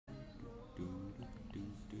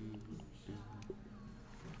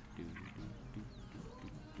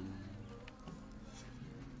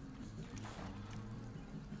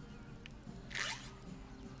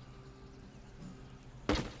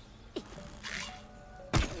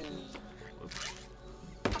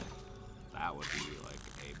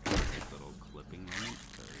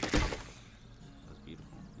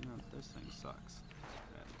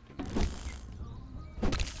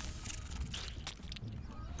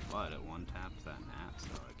but it one-taps that gnat, so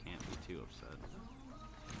I can't be too upset.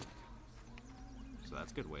 So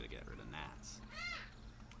that's a good way to get rid of gnats.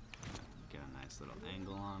 Get a nice little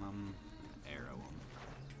angle on them, arrow them.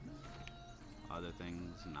 Other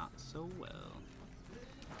things, not so well.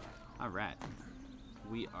 Alright,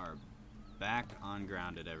 we are back on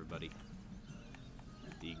Grounded, everybody.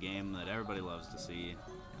 The game that everybody loves to see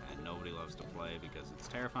and nobody loves to play because it's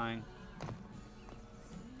terrifying.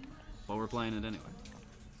 But we're playing it anyway.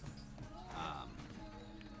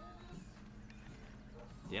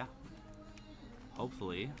 Yeah.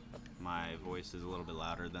 Hopefully, my voice is a little bit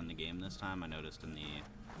louder than the game this time. I noticed in the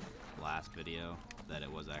last video that it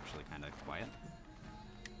was actually kind of quiet.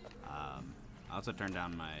 I also turned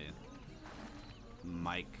down my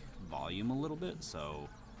mic volume a little bit so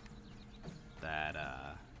that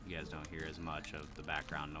you guys don't hear as much of the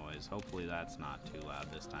background noise. Hopefully that's not too loud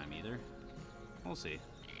this time either. We'll see.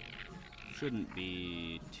 Shouldn't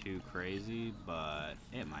be too crazy, but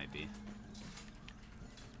it might be.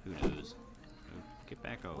 Who knows? Get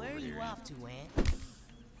back over here. Where are you off to, Ant?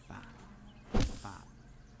 Bop. Bop.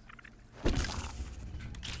 Bop.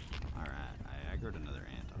 Alright, I aggroed another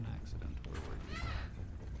ant on accident. Where were you?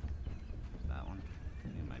 That one?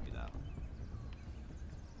 It might be that one.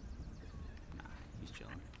 Nah, he's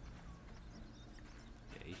chilling.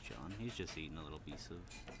 Yeah, he's chilling. He's just eating a little piece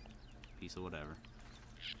of whatever.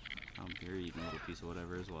 You're eating a little piece of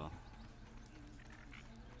whatever as well.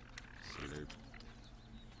 So they're...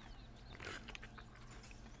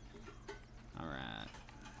 Alright.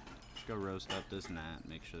 Let's go roast up this gnat,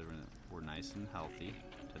 make sure we're nice and healthy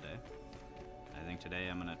today. I think today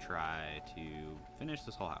I'm going to try to finish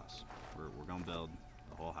this whole house. We're going to build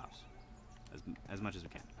the whole house. As much as we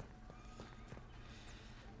can.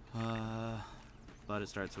 But it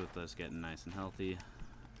starts with us getting nice and healthy,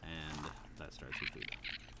 and that starts with food.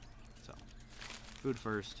 So, food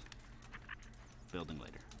first, building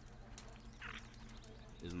later.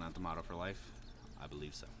 Isn't that the motto for life? I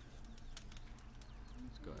believe so.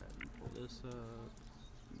 Let's go ahead and pull this up.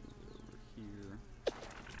 Move over here.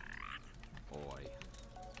 Oi.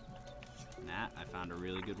 Nat, I found a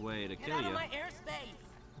really good way to kill you. Get out of my airspace!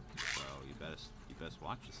 So you best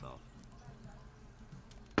watch yourself.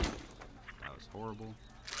 That was horrible,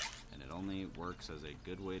 and it only works as a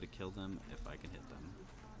good way to kill them if I can hit them.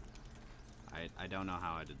 I don't know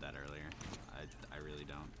how I did that earlier. I really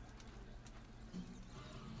don't.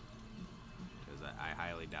 Because I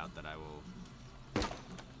highly doubt that I will...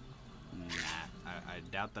 I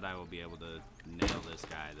doubt that I will be able to nail this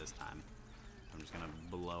guy this time. I'm just going to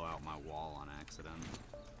blow out my wall on accident.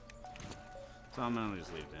 So I'm going to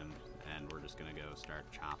just leave him, and we're just going to go start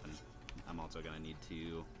chopping. I'm also going to need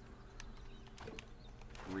to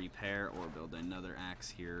repair or build another axe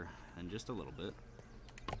here in just a little bit.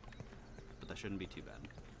 But that shouldn't be too bad.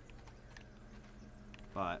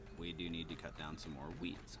 But we do need to cut down some more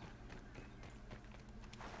weeds.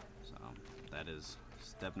 So that is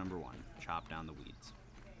step number 1. Chop down the weeds.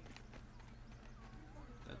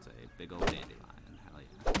 That's a big old dandelion. Hell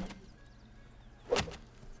yeah.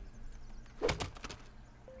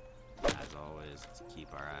 As always, let's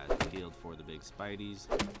keep our eyes peeled for the big spideys.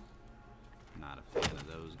 Not a fan of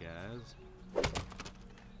those guys.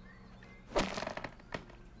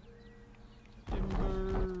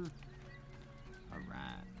 Timber.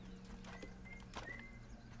 Alright.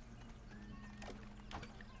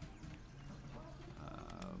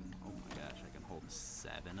 Oh my gosh, I can hold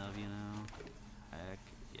 7 of you now. Heck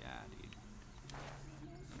yeah, dude.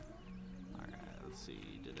 Alright, let's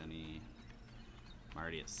see. Did any... I'm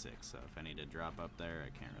already at 6, so if any did drop up there, I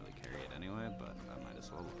can't really carry it anyway, but I might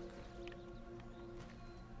as well look.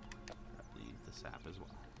 Leave the sap as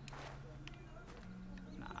well.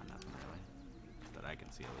 Nah, nothing really. That I can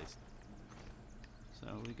see at least. So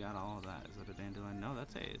we got all of that. Is that a dandelion? No,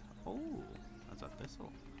 that's a... Oh, that's a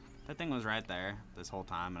thistle. That thing was right there this whole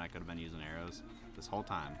time, and I could have been using arrows this whole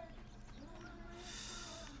time.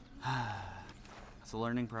 It's a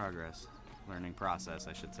learning process,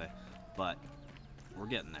 I should say. But we're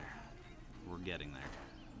getting there. We're getting there.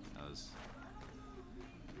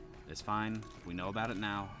 It's fine. We know about it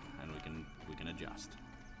now, and we can adjust.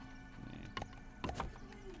 Build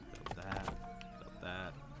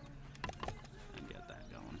that, and get that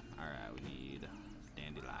going. All right, we need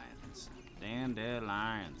dandelions.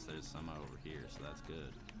 Dandelions. There's some over here, so that's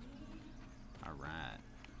good. All right,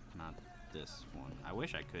 not this one. I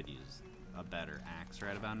wish I could use a better axe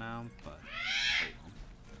right about now, but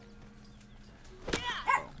there you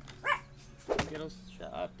go. Skittles,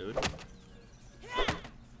 shut up, dude.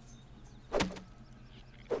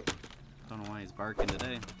 Don't know why he's barking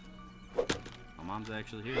today. My mom's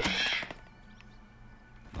actually here.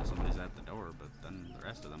 Unless at the door, but then the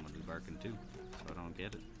rest of them would be barking too, so I don't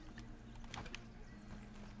get it.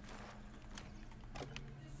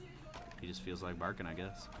 He just feels like barking, I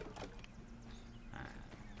guess. Alright.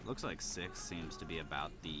 Looks like 6 seems to be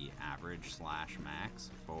about the average slash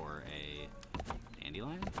max for a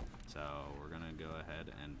dandelion. So we're gonna go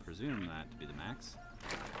ahead and presume that to be the max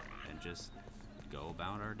and just go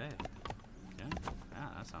about our day. Yeah,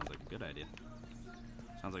 that sounds like a good idea.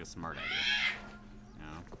 Sounds like a smart idea. You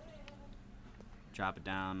know? Chop it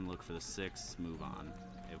down, look for the 6, move on.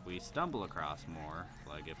 If we stumble across more,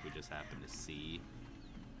 like if we just happen to see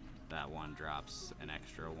that one drops an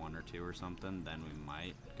extra 1 or 2 or something, then we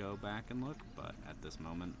might go back and look, but at this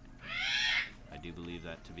moment I do believe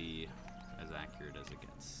that to be as accurate as it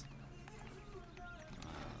gets.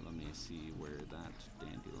 Let me see where that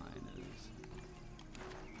dandelion is.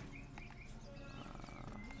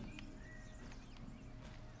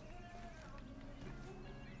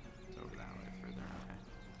 It's over that way further, okay.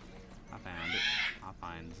 I found it. I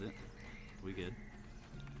finds it. We good.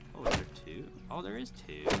 Oh, is there 2? Oh, there is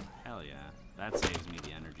 2. Hell yeah. That saves me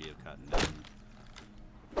the energy of cutting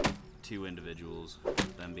down 2 individuals,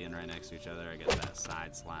 them being right next to each other. I get that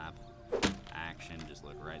side slap action, just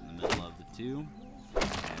look right in the middle of the 2,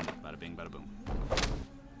 and bada bing, bada boom.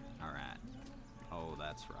 Alright. Oh,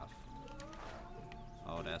 that's rough.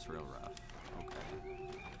 Oh, that's real rough. Okay.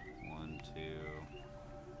 1, 2,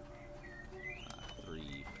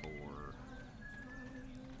 3, 4.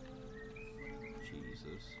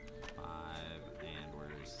 Jesus. 5, and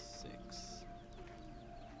where is 6?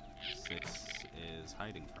 6 is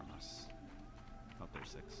hiding from us. Oh,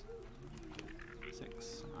 there's 6.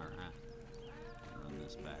 6. Alright. Run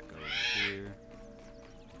this back over here.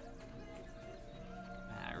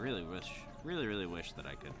 Man, I really wish that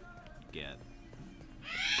I could get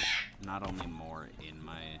not only more in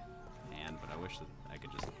my hand, but I wish that I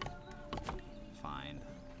could just find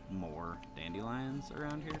more dandelions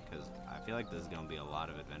around here, because I feel like this is going to be a lot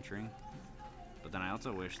of adventuring. But then I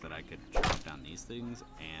also wish that I could chop down these things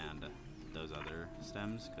and those other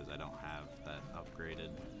stems, because I don't have that upgraded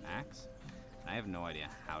axe. I have no idea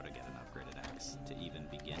how to get an upgraded axe to even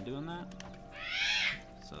begin doing that,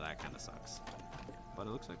 so that kind of sucks. But it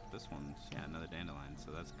looks like this one's, yeah, another dandelion,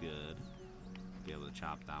 so that's good. Be able to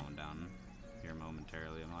chop that one down here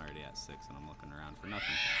momentarily. I'm already at 6 and I'm looking around for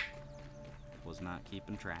nothing. Was not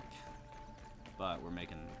keeping track. But we're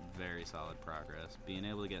making very solid progress. Being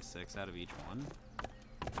able to get 6 out of each one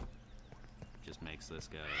just makes this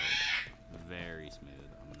go very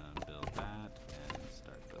smooth. I'm gonna build that and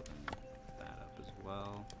start building that up as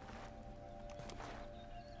well.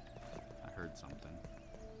 I heard something.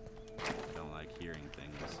 I don't like hearing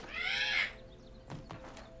things.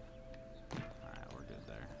 Alright, we're good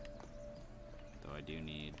there. Though I do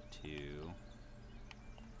need to,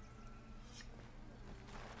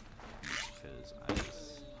 because I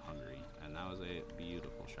was hungry, and that was a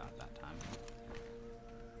beautiful shot that time.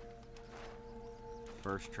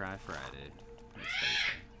 First try Friday. It's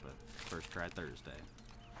Thursday, but first try Thursday.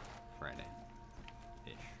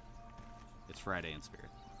 Friday-ish. It's Friday in spirit.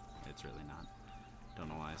 It's really not. Don't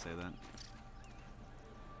know why I say that.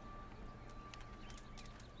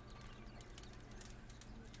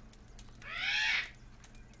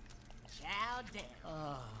 Chow down.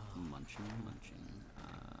 Oh. Munching.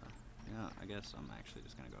 Yeah, I guess I'm actually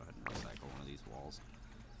just gonna go ahead and recycle one of these walls.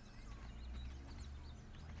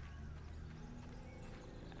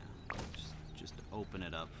 Yeah, just open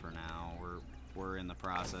it up for now. We're in the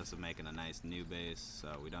process of making a nice new base,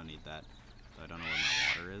 so we don't need that. So I don't know where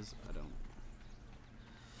my water is. I don't.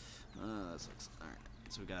 That sucks. Alright,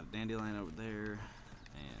 so we got a dandelion over there,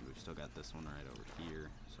 and we've still got this one right over here.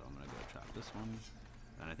 So I'm gonna go chop this one.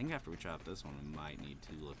 And I think after we chop this one, we might need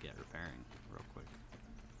to look at repairing real quick.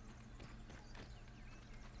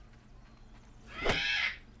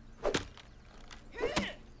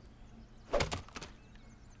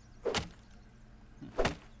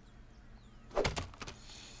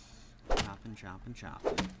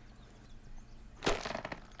 Chopping. I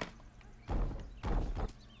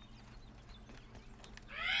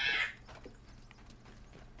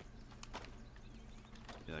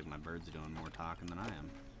feel like my bird's doing more talking than I am.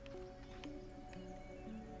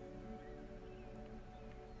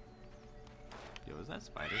 Yo, is that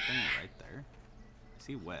spider thing right there? I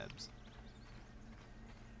see webs.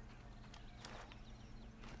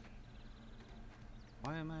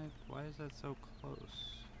 Why is that so close?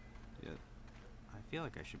 Yet, I feel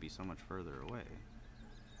like I should be so much further away.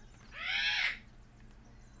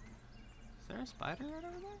 Is there a spider right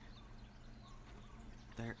over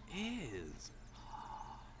there? There is!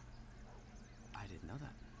 I didn't know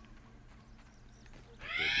that. I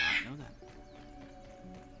did not know that.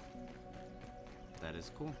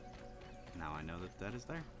 is cool. Now I know that that is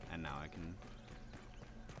there, and now I can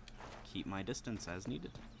keep my distance as needed.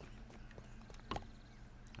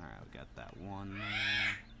 Alright, we got that one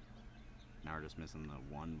there. Now we're just missing the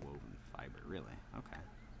one woven fiber, really. Okay.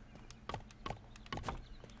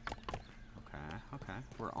 Okay.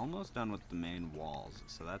 We're almost done with the main walls,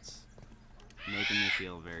 so that's making me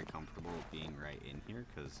feel very comfortable being right in here,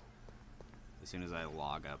 because as soon as I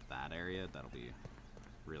log up that area, that'll be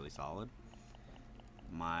really solid.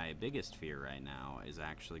 My biggest fear right now is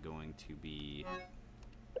actually going to be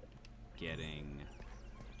getting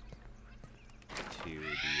to the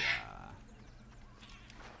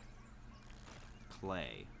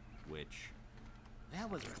clay, which,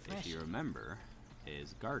 That was if refreshing. you remember,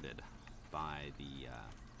 is guarded by the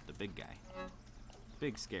big guy.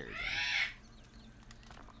 Big scary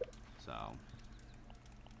guy. So,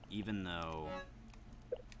 even though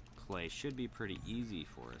clay should be pretty easy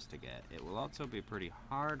for us to get, it will also be pretty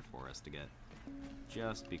hard for us to get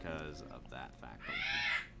just because of that factor.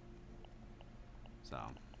 So,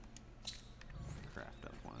 craft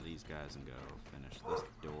up one of these guys and go finish this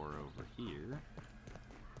door over here.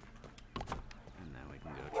 And then we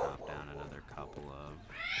can go chop down another couple of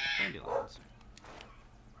dandelions.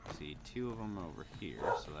 See, 2 of them over here,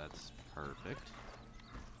 so that's perfect.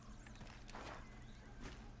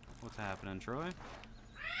 What's happening, Troy?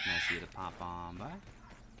 Nice of you to pop on by.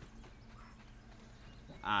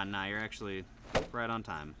 Nah, you're actually right on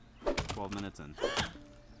time. 12 minutes in.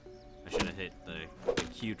 I should have hit the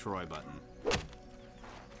Q Troy button.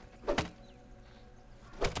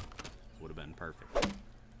 Would have been perfect.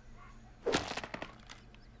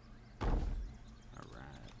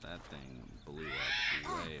 Alright, that thing blew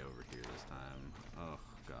up way over here this time. Oh,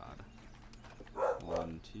 God.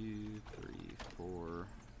 1, 2, 3, 4,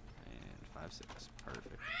 and 5, 6.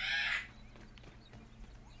 Perfect.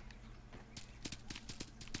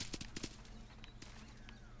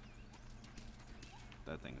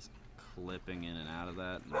 That thing's clipping in and out of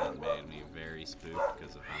that, and that made me very spooked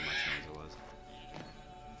because of how much noise it was.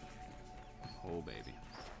 Oh, baby.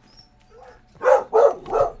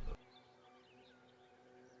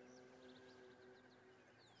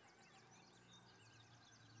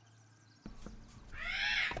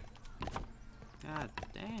 God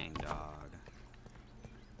dang, dog.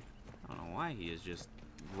 I don't know why he is just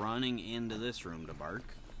running into this room to bark.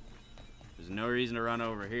 There's no reason to run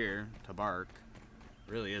over here to bark.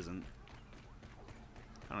 Really isn't.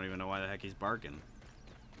 I don't even know why the heck he's barking.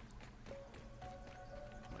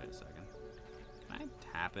 Wait a second. Can I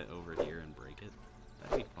tap it over here and break it?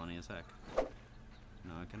 That'd be funny as heck.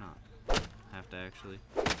 No, I cannot. I have to actually.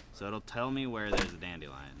 So it'll tell me where there's a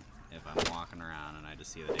dandelion if I'm walking around and I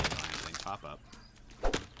just see the dandelion thing pop up.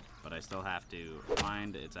 But I still have to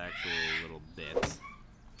find its actual little bits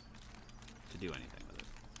to do anything with it.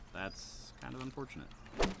 That's kind of unfortunate.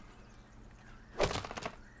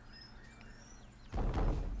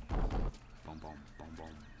 Boom, boom, boom,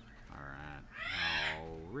 boom. Alright.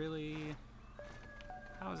 Oh, really?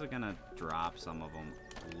 How is it gonna drop some of them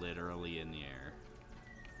literally in the air?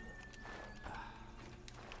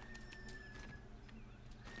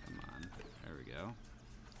 Come on. There we go.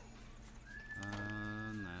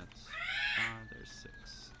 That's 5. There's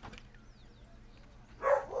 6.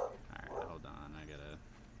 Alright, hold on. I gotta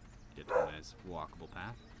get to a nice walkable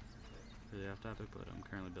path. Really off topic, but I'm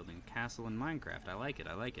currently building a castle in Minecraft. I like it,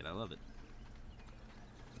 I like it, I love it.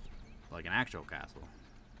 Like an actual castle.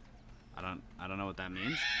 I don't know what that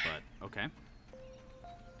means, but okay.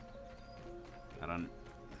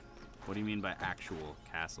 What do you mean by actual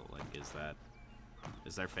castle? Like,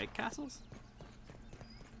 is there fake castles?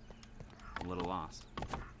 I'm a little lost.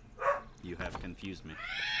 You have confused me.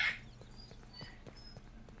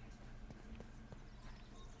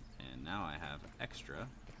 And now I have extra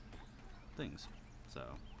things. So,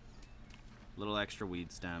 little extra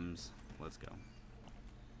weed stems. Let's go.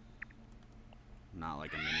 Not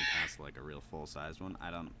like a mini castle, like a real full-sized one.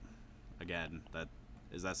 Again,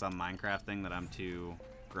 is that some Minecraft thing that I'm too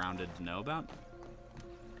grounded to know about?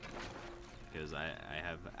 Because I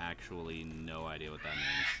have actually no idea what that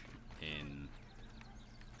means in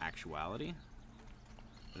actuality.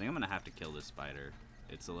 I think I'm gonna have to kill this spider.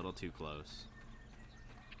 It's a little too close.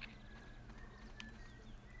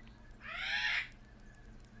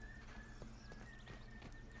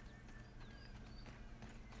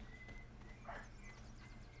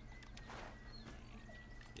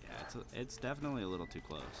 It's definitely a little too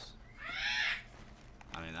close.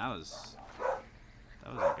 I mean, that was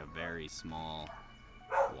like a very small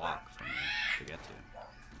walk for me to get to.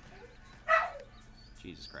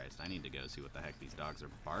 Jesus Christ, I need to go see what the heck these dogs are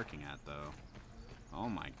barking at, though. Oh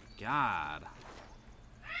my God.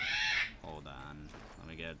 Hold on. Let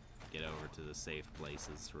me get over to the safe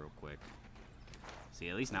places real quick. See,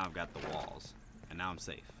 at least now I've got the walls. And now I'm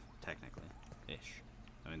safe, technically. Ish.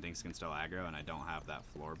 I mean, things can still aggro, and I don't have that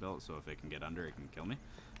floor built, so if it can get under, it can kill me.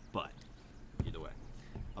 But, either way,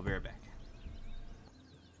 I'll be right back.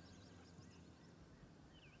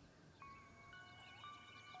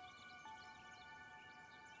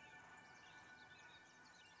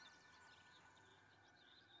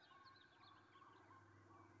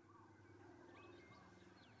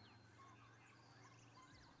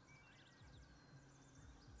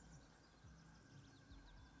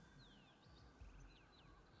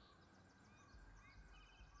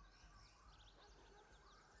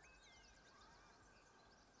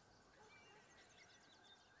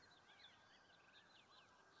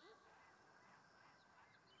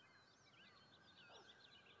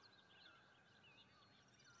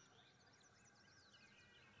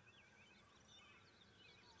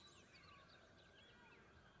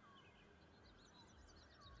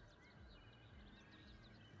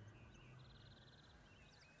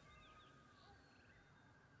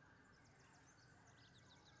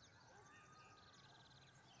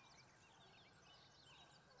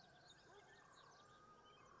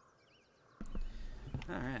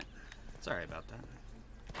 Alright, sorry about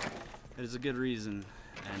that. It is a good reason,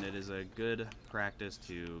 and it is a good practice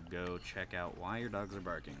to go check out why your dogs are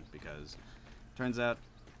barking, because turns out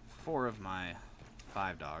 4 of my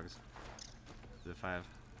 5 dogs, is it 5?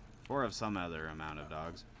 4 of some other amount of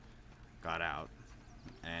dogs got out,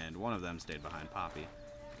 and one of them stayed behind Poppy.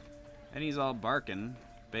 And he's all barking,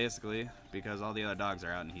 basically, because all the other dogs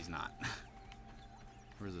are out and he's not.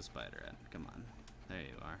 Where's the spider at? Come on. There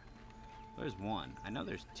you are. There's one. I know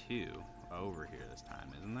there's 2 over here this time,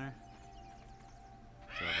 isn't there?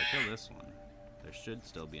 So if I kill this one, there should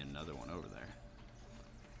still be another one over there.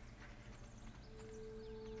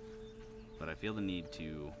 But I feel the need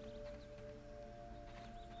to,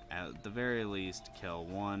 at the very least, kill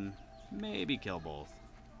one, maybe kill both.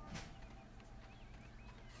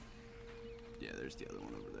 Yeah, there's the other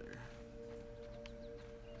one over there.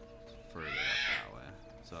 It's further up that way.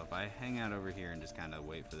 So if I hang out over here and just kind of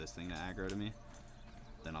wait for this thing to aggro to me,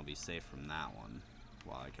 then I'll be safe from that one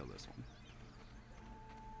while I kill this one.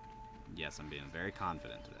 Yes, I'm being very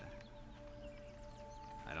confident today.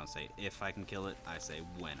 I don't say if I can kill it, I say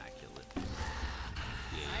when I kill it.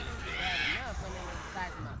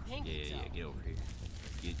 Yeah, get over here.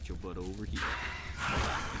 Get your butt over here.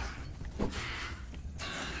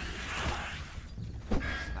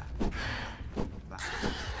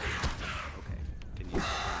 Okay, can you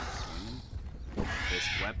stop swinging? This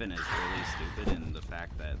weapon is really stupid in the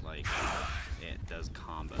fact that, like, it does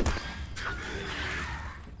combos.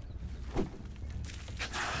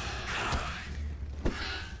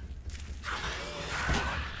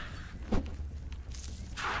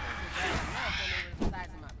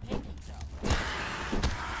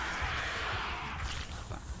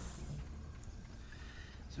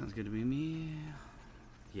 Sounds good to me.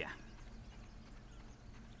 Yeah.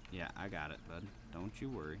 Yeah, I got it, bud. Don't you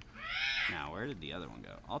worry. Now, where did the other one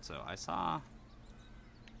go? Also, I saw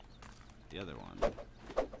the other one.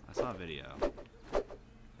 I saw a video. It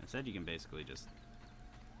said you can basically just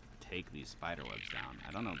take these spider webs down.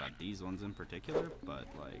 I don't know about these ones in particular, but,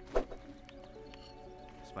 like,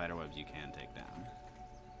 spider webs you can take down.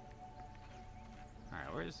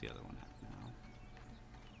 Alright, where is the other one at now?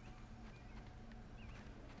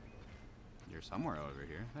 You're somewhere over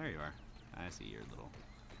here. There you are. I see your little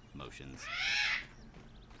motions.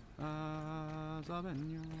 Alright,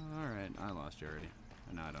 I lost you already.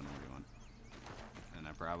 And now I don't know where you went. And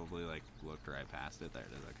I probably, like, looked right past it. There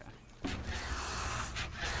it is, okay.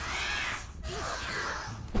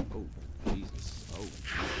 Oh, Jesus. Oh,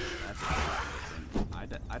 that's amazing.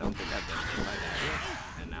 I don't think I've been hit by that yet.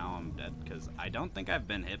 And now I'm dead, because I don't think I've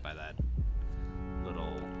been hit by that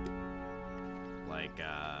little, like,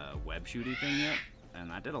 web shooty thing yet.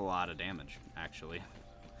 And that did a lot of damage, actually.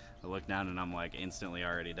 I look down and I'm, like, instantly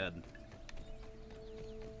already dead.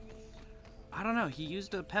 I don't know, he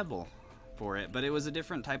used a pebble for it, but it was a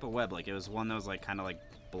different type of web. Like, it was one that was, like, kind of, like,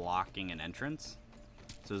 blocking an entrance.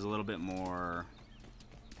 So it was a little bit more,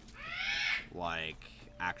 like,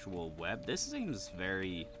 actual web. This seems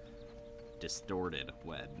very distorted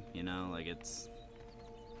web, you know? Like, it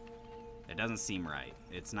doesn't seem right.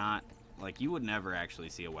 It's not, like, you would never actually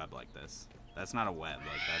see a web like this. That's not a web.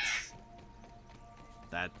 Like,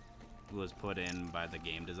 that was put in by the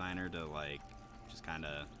game designer to, like, just kind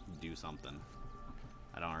of do something.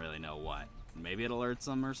 I don't really know what. Maybe it alerts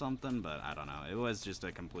them or something, but I don't know. It was just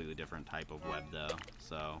a completely different type of web, though,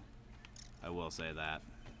 so I will say that.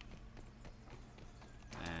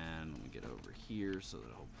 And let me get over here so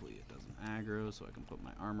that hopefully it doesn't aggro, so I can put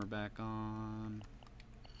my armor back on.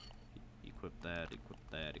 Equip that, equip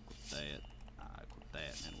that, equip that. Equip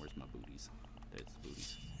that. And where's my booties? There's the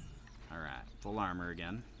booties. Alright, full armor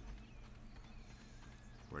again.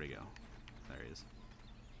 Where'd he go? There he is.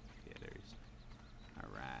 Yeah, there he is.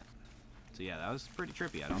 Alright. So yeah, that was pretty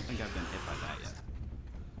trippy. I don't think I've been hit by that yet.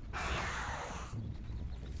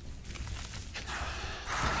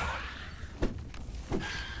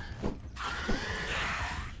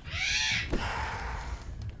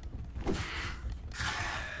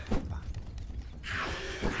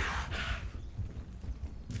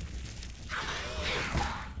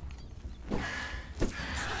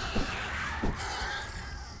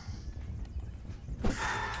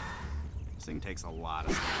 This thing takes a lot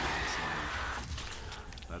of stamina to slam.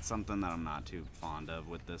 That's something that I'm not too fond of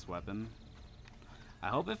with this weapon. I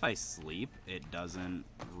hope if I sleep, it doesn't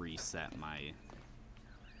reset my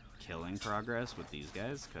killing progress with these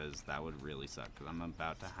guys, because that would really suck, because I'm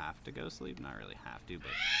about to have to go sleep. Not really have to,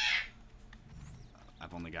 but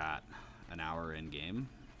I've only got an hour in game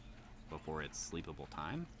before it's sleepable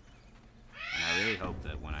time. And I really hope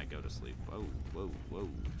that when I go to sleep, whoa, whoa, whoa,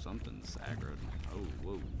 something's aggroed. Oh,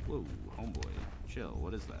 whoa, whoa, homeboy, chill.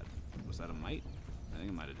 What is that? Was that a mite? I think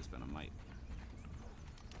it might have just been a mite.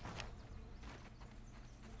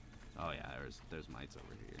 Oh yeah, there's mites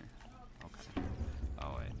over here. Okay.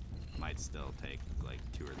 Oh wait, mites still take like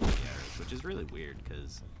 2 or 3 arrows, which is really weird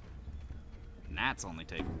because gnats only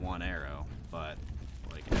take 1 arrow, but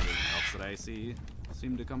like everything else that I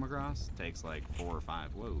seem to come across takes like 4 or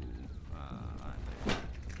 5. Whoa. Alright, there.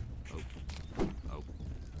 Oh. Oh.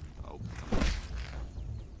 Oh. Come on.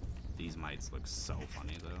 These mites look so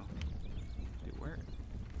funny though. Dude, where?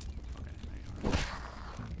 Okay, there you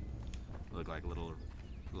are. Look like little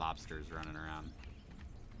lobsters running around.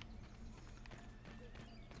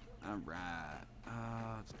 Alright.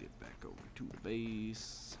 Let's get back over to the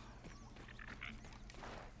base.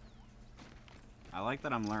 I like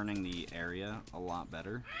that I'm learning the area a lot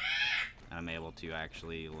better. And I'm able to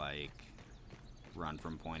actually, like, run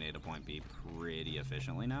from point A to point B pretty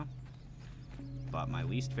efficiently now. But my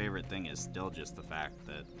least favorite thing is still just the fact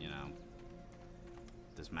that, you know,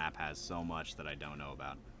 this map has so much that I don't know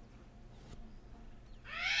about.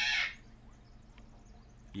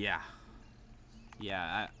 Yeah.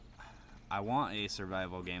 Yeah, I want a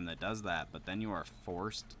survival game that does that, but then you are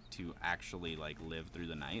forced to actually, like, live through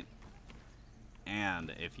the night.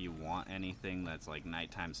 And if you want anything that's like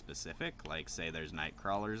nighttime specific, like say there's night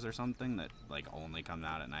crawlers or something that like only come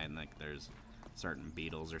out at night, and like there's certain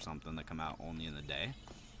beetles or something that come out only in the day,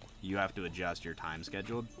 you have to adjust your time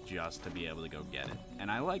schedule just to be able to go get it. And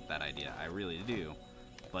I like that idea, I really do,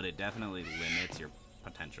 but it definitely limits your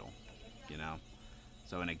potential, you know?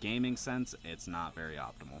 So in a gaming sense, it's not very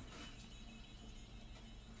optimal.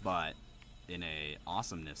 But in a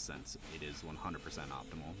awesomeness sense, it is 100%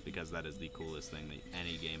 optimal, because that is the coolest thing that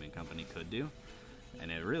any gaming company could do,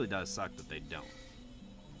 and it really does suck that they don't.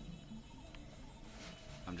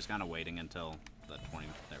 I'm just kind of waiting until the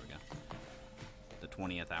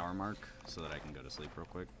 20th hour mark so that I can go to sleep real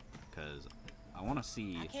quick, because I want to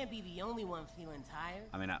see. I can't be the only one feeling tired.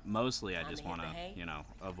 I mean, mostly I just want to, you know,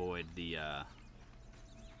 avoid the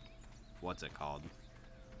what's it called?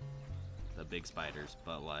 The big spiders,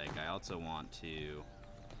 but like I also want to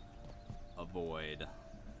avoid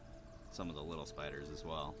some of the little spiders as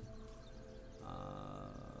well.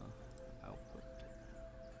 Output.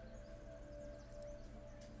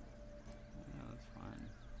 No, that's fine.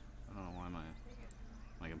 I don't know why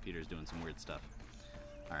my computer's doing some weird stuff.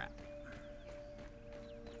 All right.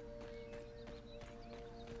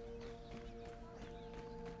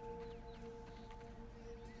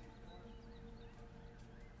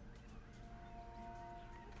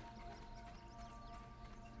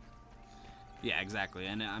 Yeah, exactly.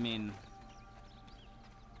 And I mean,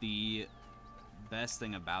 the best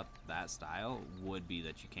thing about that style would be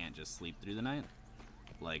that you can't just sleep through the night,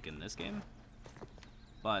 like in this game.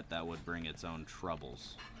 But that would bring its own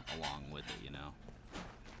troubles along with it, you know?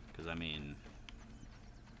 Because, I mean,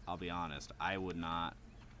 I'll be honest, I would not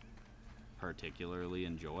particularly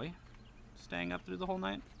enjoy staying up through the whole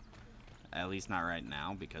night. At least not right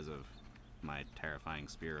now, because of my terrifying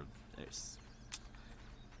fear of this.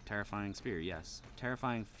 Terrifying fear, yes.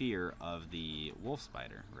 Terrifying fear of the wolf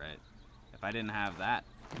spider, right? If I didn't have that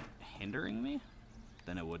hindering me,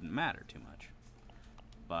 then it wouldn't matter too much.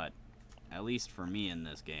 But at least for me in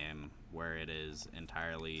this game, where it is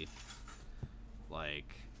entirely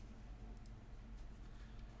like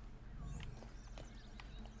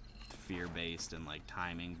fear-based and like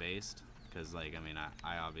timing-based, Because, like, I mean,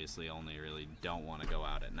 I obviously only really don't want to go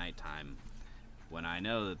out at nighttime when I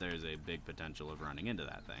know that there's a big potential of running into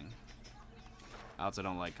that thing. I also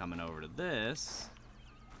don't like coming over to this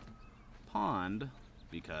pond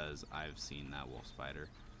because I've seen that wolf spider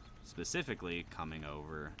specifically coming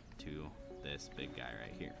over to this big guy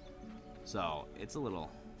right here. So it's a little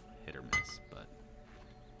hit or miss, but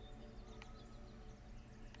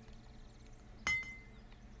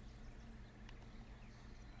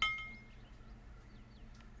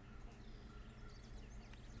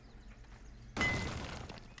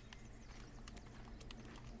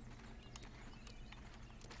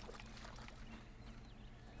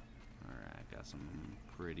some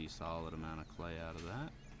pretty solid amount of clay out of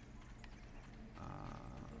that.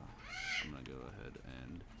 I'm gonna go ahead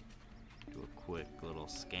and do a quick little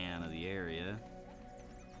scan of the area.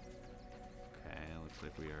 Okay, looks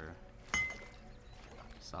like we are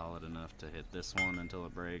solid enough to hit this one until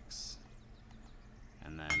it breaks,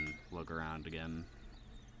 and then look around again.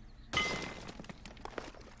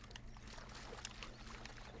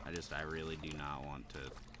 I really do not want to.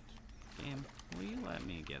 Game, will you let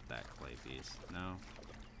me get that clay piece? No?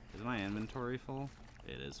 Is my inventory full?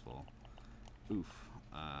 It is full. Oof.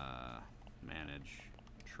 Manage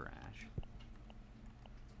trash.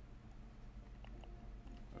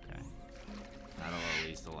 Okay. That'll at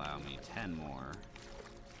least allow me 10 more.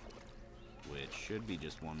 Which should be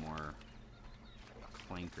just one more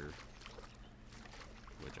clinker.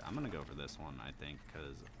 Which I'm gonna go for this one, I think,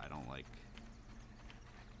 because I don't like...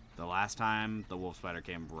 The last time, the wolf spider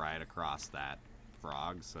came right across that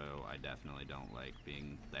frog, so I definitely don't like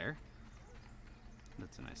being there.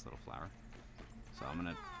 That's a nice little flower. So I'm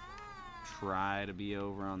gonna try to be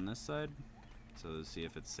over on this side, so to see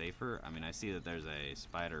if it's safer. I mean, I see that there's a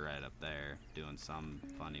spider right up there doing some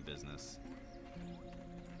funny business,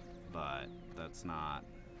 but that's not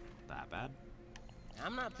that bad.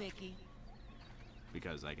 I'm not picky.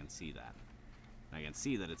 Because I can see that. I can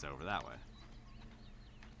see that it's over that way.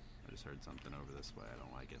 I just heard something over this way. I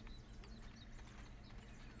don't like it.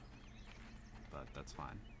 But that's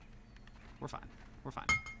fine. We're fine. We're fine.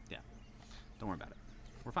 Yeah. Don't worry about it.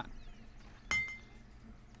 We're fine.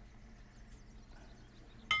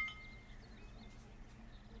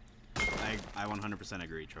 I 100%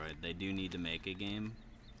 agree, Troy. They do need to make a game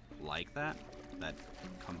like that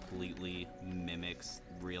completely mimics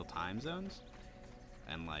real time zones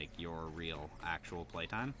and like your real actual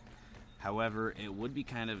playtime. However, it would be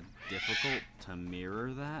kind of difficult to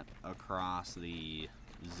mirror that across the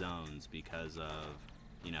zones because of,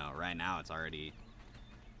 you know, right now it's already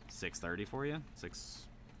 6:30 for you,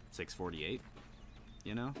 6:48,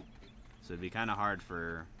 you know? So it'd be kind of hard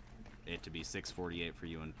for it to be 6:48 for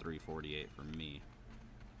you and 3:48 for me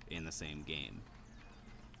in the same game,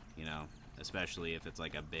 you know? Especially if it's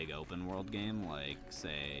like a big open world game, like,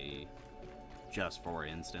 say, just for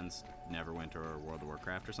instance, Neverwinter or World of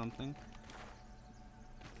Warcraft or something.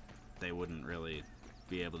 They wouldn't really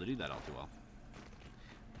be able to do that all too well.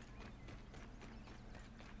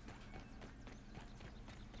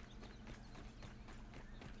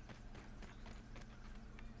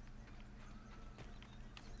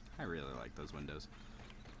 I really like those windows.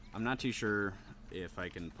 I'm not too sure if I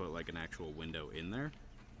can put like an actual window in there.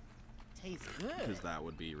 Tastes good. Because that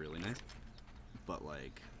would be really nice. But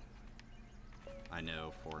like, I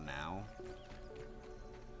know for now,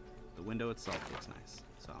 the window itself looks nice.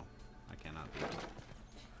 So I cannot beat it.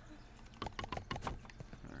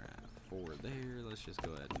 Alright, for there, let's just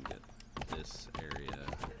go ahead and get this area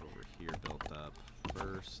over here built up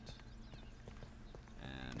first.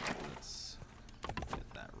 And let's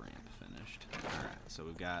get that ramp finished. Alright, so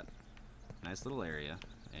we've got a nice little area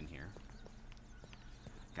in here.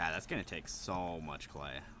 God, that's gonna take so much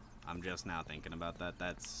clay. I'm just now thinking about that.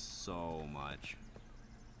 That's so much.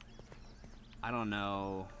 I don't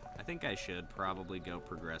know. I think I should probably go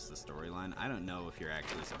progress the storyline. I don't know if you're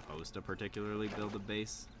actually supposed to particularly build a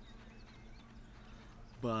base.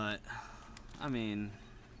 But, I mean,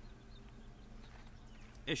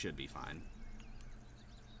 it should be fine.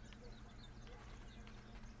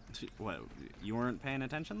 What, you weren't paying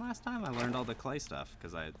attention last time? I learned all the clay stuff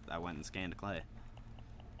because I went and scanned clay.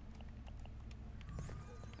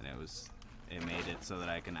 And it made it so that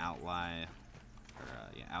I can outline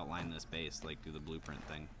this base, like do the blueprint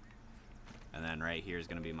thing. And then right here is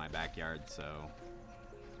going to be my backyard, so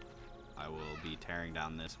I will be tearing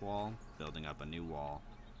down this wall, building up a new wall,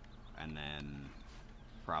 and then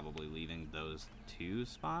probably leaving those two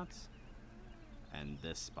spots and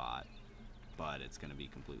this spot, but it's going to be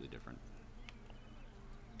completely different.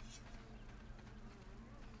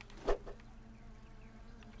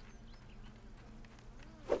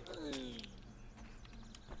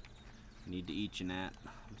 Need to eat you, Nat.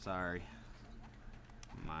 I'm sorry.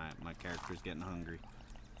 My character's getting hungry.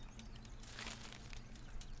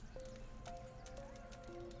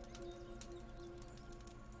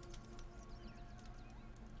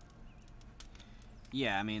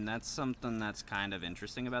 Yeah, I mean, that's something that's kind of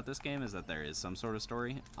interesting about this game, is that there is some sort of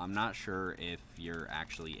story. I'm not sure if you're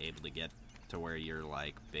actually able to get to where you're,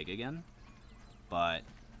 like, big again, but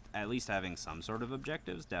at least having some sort of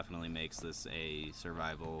objectives definitely makes this a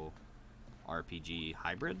survival RPG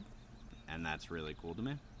hybrid, and that's really cool to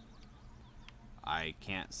me. I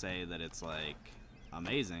can't say that it's, like,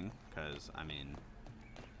 amazing, because, I mean,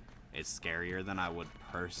 it's scarier than I would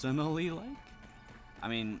personally like. I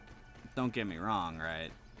mean, don't get me wrong, right?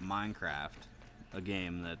 Minecraft, a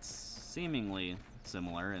game that's seemingly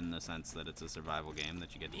similar in the sense that it's a survival game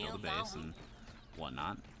that you get to build a base and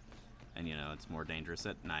whatnot. And, you know, it's more dangerous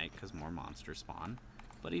at night because more monsters spawn.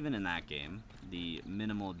 But even in that game, the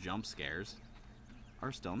minimal jump scares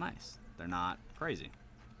are still nice. They're not crazy.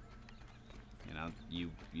 You know,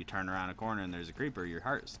 you turn around a corner and there's a creeper, your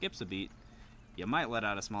heart skips a beat. You might let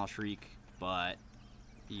out a small shriek, but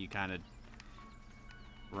you kind of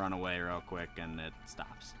run away real quick and it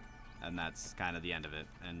stops. And that's kind of the end of it.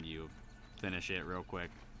 And you finish it real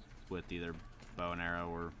quick with either bow and arrow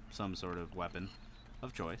or some sort of weapon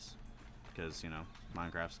of choice. Because, you know,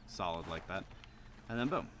 Minecraft's solid like that. And then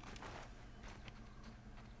boom.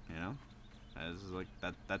 You know? It's like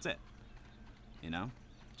that's it. You know?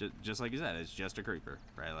 Just like you said, it's just a creeper,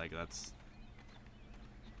 right? Like, that's...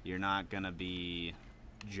 You're not gonna be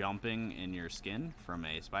jumping in your skin from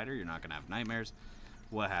a spider. You're not gonna have nightmares,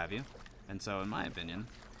 what have you. And so, in my opinion,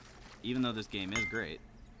 even though this game is great,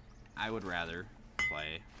 I would rather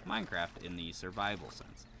play Minecraft in the survival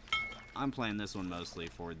sense. I'm playing this one mostly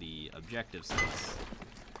for the objective sense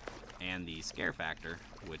and the scare factor,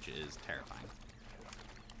 which is terrifying.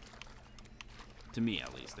 To me,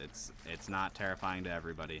 at least. It's not terrifying to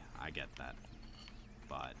everybody. I get that.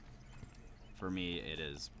 But for me, it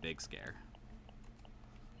is big scare.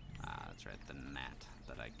 Ah, that's right, the gnat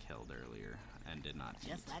that I killed earlier and did not eat.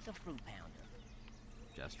 Just like a fruit pounder.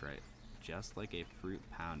 Just right. Just like a fruit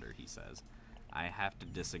pounder, he says. I have to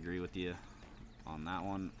disagree with you on that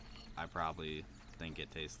one. I probably think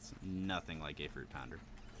it tastes nothing like a fruit pounder.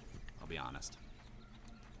 I'll be honest.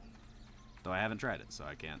 Though I haven't tried it, so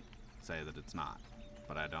I can't say that it's not.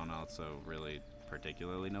 But I don't also really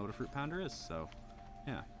particularly know what a fruit pounder is, so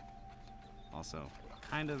yeah. Also,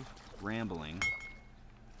 kind of rambling.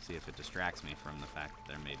 See if it distracts me from the fact that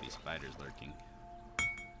there may be spiders lurking.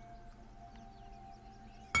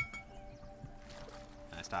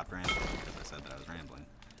 I stopped rambling because I said that I was rambling.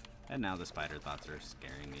 And now the spider thoughts are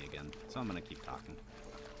scaring me again, so I'm gonna keep talking.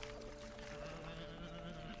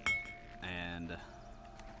 And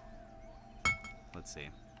let's see.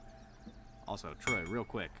 Also, Troy, real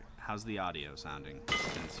quick, how's the audio sounding?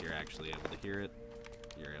 Since you're actually able to hear it,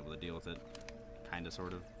 you're able to deal with it, kind of,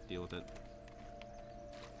 sort of deal with it.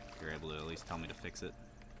 You're able to at least tell me to fix it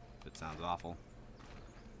if it sounds awful.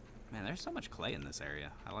 Man, there's so much clay in this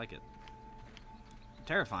area. I like it.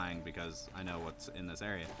 Terrifying because I know what's in this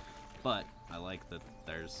area, but I like that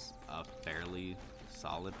there's a fairly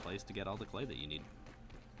solid place to get all the clay that you need.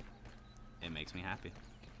 It makes me happy.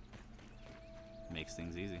 Makes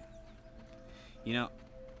things easy. You know,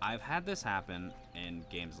 I've had this happen in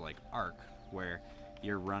games like Ark, where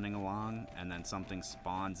you're running along and then something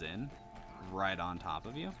spawns in right on top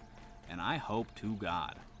of you, and I hope to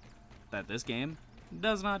God that this game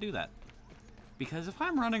does not do that. Because if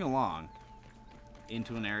I'm running along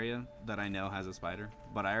into an area that I know has a spider,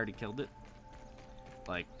 but I already killed it,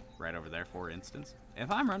 like right over there, for instance, if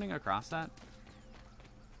I'm running across that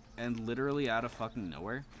and literally out of fucking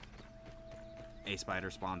nowhere a spider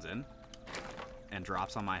spawns in and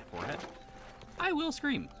drops on my forehead, I will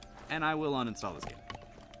scream and I will uninstall this game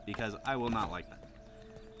because I will not like that.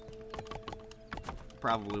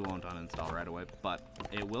 Probably won't uninstall right away, but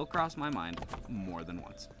it will cross my mind more than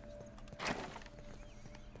once.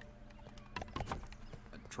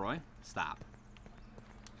 Troy, stop.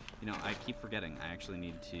 You know, I keep forgetting. I actually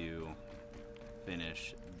need to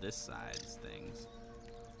finish this side's things.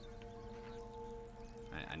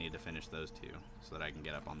 I need to finish those two so that I can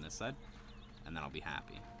get up on this side, and then I'll be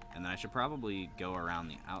happy. And then I should probably go around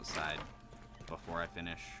the outside before I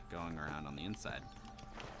finish going around on the inside.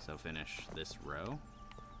 So finish this row.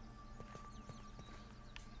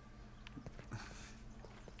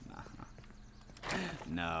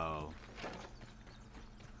 No.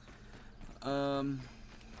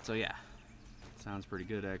 So yeah, sounds pretty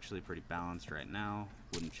good actually, pretty balanced right now.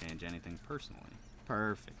 Wouldn't change anything personally.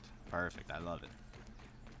 Perfect, perfect, I love it.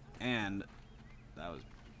 And that was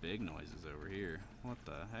big noises over here. What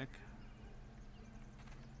the heck?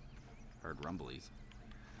 Heard rumblies.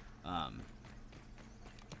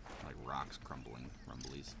 Like rocks crumbling,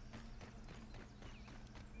 rumblies.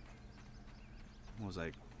 Was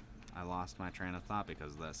like, I lost my train of thought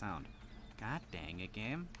because of that sound. God dang it,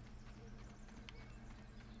 game.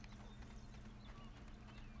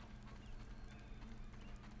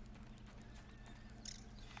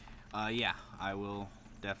 Yeah, I will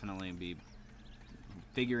definitely be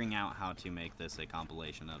figuring out how to make this a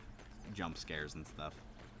compilation of jump scares and stuff.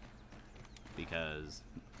 Because,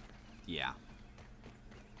 yeah.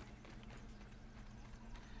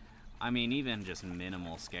 I mean, even just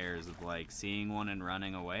minimal scares of, like, seeing one and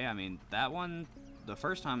running away. I mean, that one, the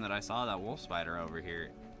first time that I saw that wolf spider over here,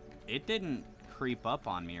 it didn't creep up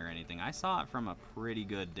on me or anything. I saw it from a pretty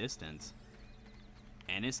good distance.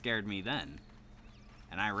 And it scared me then.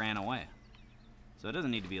 And I ran away. So it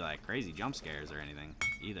doesn't need to be, like, crazy jump scares or anything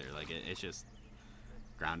either. Like, it's just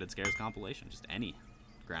Grounded Scares compilation. Just any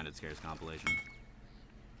Grounded Scares compilation.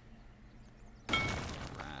 Alright.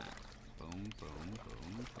 Boom, boom,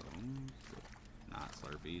 boom, boom. Not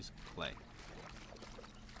Slurpees. Clay.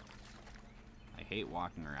 I hate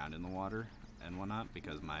walking around in the water and whatnot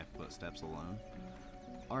because my footsteps alone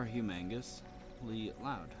are humongously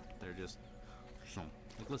loud. They're just...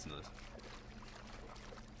 like, listen to this.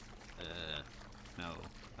 No,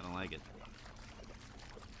 I don't like it.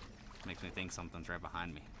 Makes me think something's right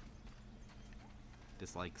behind me.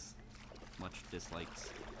 Dislikes. Much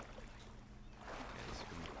dislikes. Okay, let's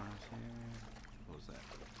swing across here. What was that?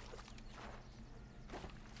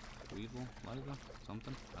 Weevil? Liza?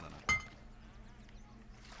 Something? I don't know.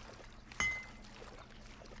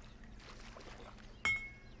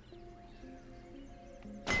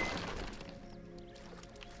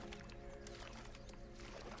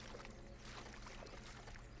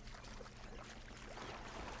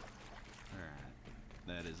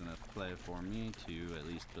 That is enough clay for me to at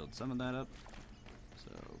least build some of that up.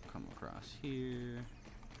 So come across here,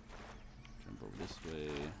 jump over this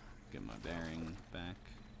way, get my bearing back.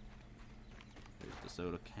 There's the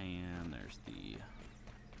soda can, there's the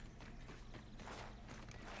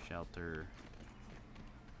shelter.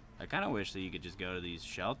 I kind of wish that you could just go to these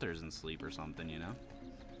shelters and sleep or something, you know?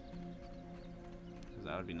 'Cause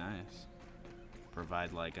that would be nice.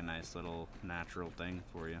 Provide like a nice little natural thing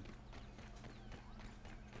for you.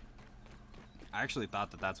 I actually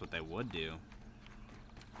thought that that's what they would do,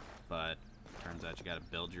 but turns out you gotta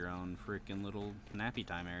build your own freaking little nappy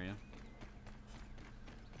time area.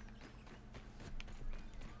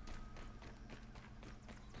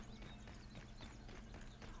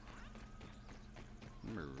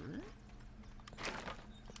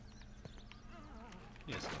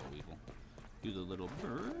 Yes, little weevil. Do the little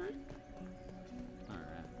bird.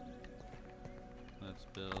 Alright. Let's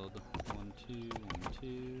build 1, 2, 1,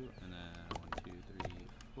 2, and then 1, 2, 3,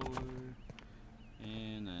 4,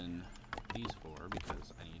 and then these 4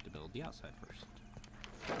 because I need to build the outside first.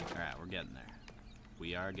 Alright, we're getting there.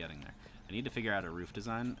 We are getting there. I need to figure out a roof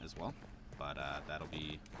design as well, but that'll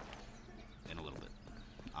be in a little bit,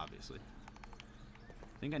 obviously.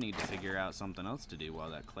 I think I need to figure out something else to do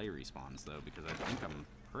while that clay respawns, though, because I think I'm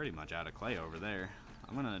pretty much out of clay over there.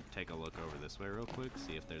 I'm gonna take a look over this way real quick,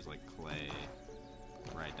 see if there's, like, clay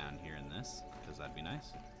right down here in this, because that'd be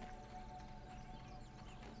nice.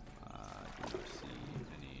 I don't see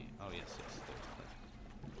any... oh, yes, there's clay.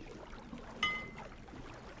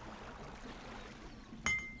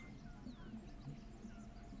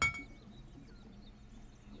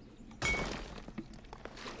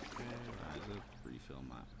 Refill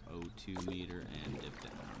my O2 meter and dip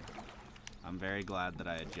down. I'm very glad that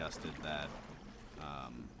I adjusted that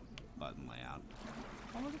button layout.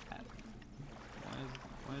 Oh, look at that.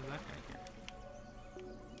 Why is that guy here?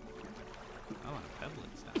 Oh, and a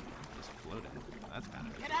pebblet's down there, just floating. That's kind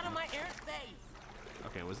of Get out of my airspace!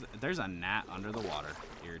 Okay, there's a gnat under the water.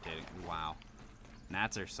 Irritating. Wow.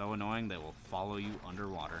 Gnats are so annoying they will follow you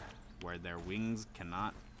underwater, where their wings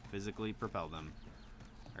cannot physically propel them.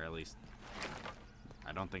 Or at least...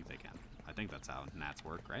 I don't think they can. I think that's how gnats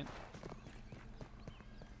work, right?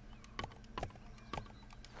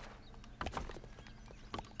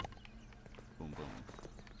 Boom, boom.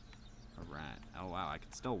 Alright. Oh, wow. I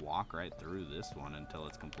can still walk right through this one until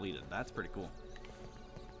it's completed. That's pretty cool.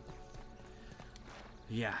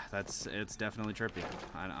 Yeah, it's definitely trippy.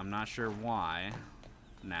 I'm not sure why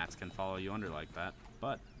gnats can follow you under like that,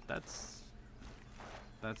 but that's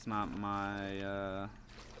not my,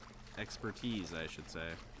 expertise, I should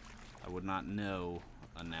say. I would not know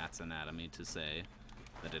a gnat's anatomy to say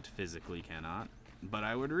that it physically cannot, but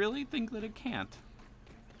I would really think that it can't.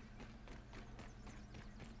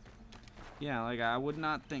 Yeah, like, I would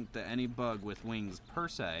not think that any bug with wings per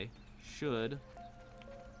se should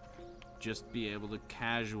just be able to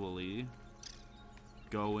casually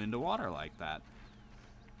go into water like that.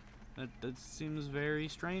 That seems very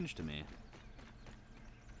strange to me.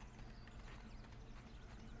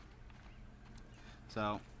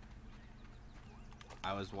 So,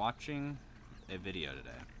 I was watching a video today,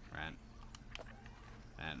 right?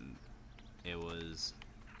 And it was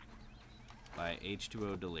by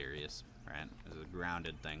H2O Delirious, right? It was a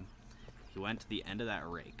grounded thing. He went to the end of that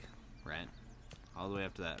rake, right? All the way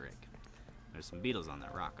up to that rake. There's some beetles on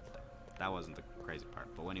that rock up there. That wasn't the crazy part.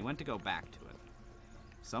 But when he went to go back to it,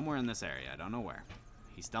 somewhere in this area, I don't know where,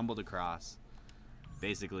 he stumbled across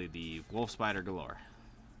basically the wolf spider galore.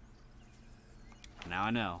 Now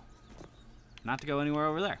I know not to go anywhere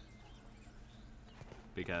over there,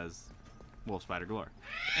 because wolf spider galore.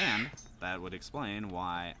 And that would explain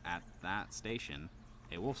why at that station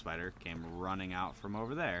a wolf spider came running out from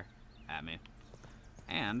over there at me,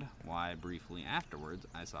 and why briefly afterwards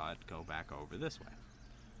I saw it go back over this way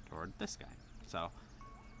toward this guy. So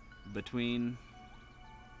between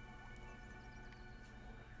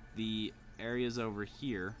the areas over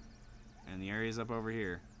here and the areas up over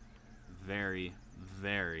here, very,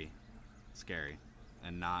 very scary,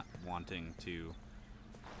 and not wanting to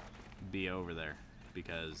be over there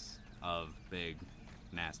because of big,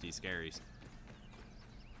 nasty scaries.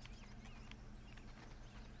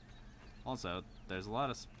 Also, there's a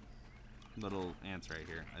lot of little ants right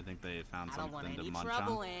here. I think they found something to munch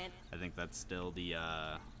on. I think that's still the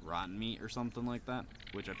rotten meat or something like that,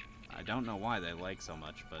 which I don't know why they like so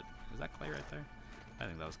much, but is that clay right there? I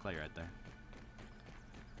think that was clay right there.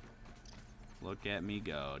 Look at me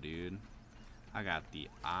go, dude. I got the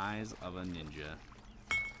eyes of a ninja.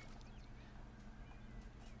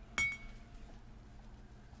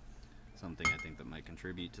 Something I think that might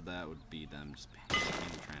contribute to that would be them just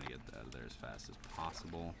panicking, trying to get out of there as fast as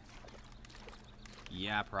possible.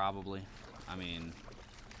 Yeah, probably. I mean,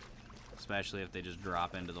 especially if they just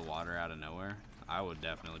drop into the water out of nowhere, I would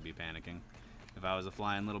definitely be panicking. If I was a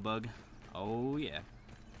flying little bug, oh yeah,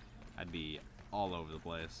 I'd be all over the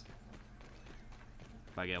place.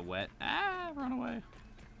 If I get wet, run away.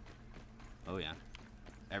 Oh yeah,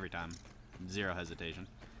 every time, zero hesitation.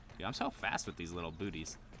 Dude, I'm so fast with these little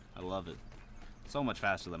booties. I love it. So much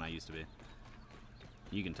faster than I used to be.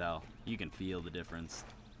 You can tell. You can feel the difference.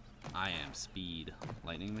 I am speed.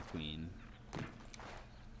 Lightning McQueen.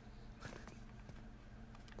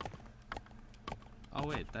 Oh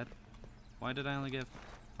wait, that... Why did I only get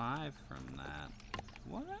 5 from that?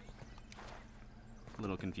 What? A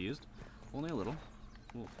little confused. Only a little.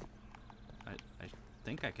 Ooh. I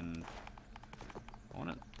think I can... I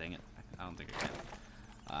wanna... Dang it. I don't think I can.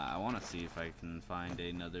 I want to see if I can find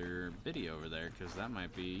another biddy over there, because that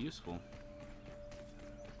might be useful.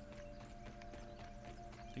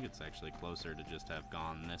 I think it's actually closer to just have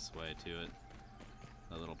gone this way to it.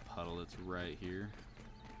 The little puddle that's right here.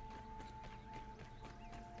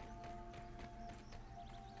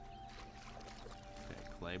 Okay,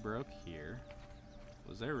 clay broke here.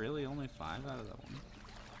 Was there really only 5 out of that one?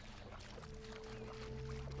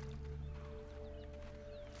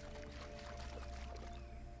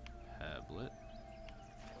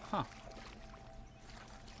 Huh.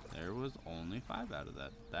 There was only 5 out of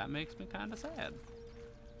that. That makes me kind of sad.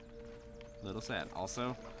 Little sad.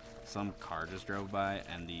 Also, some car just drove by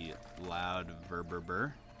and the loud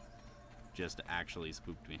burr just actually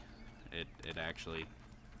spooked me. It actually...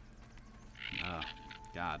 Oh,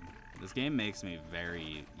 God. This game makes me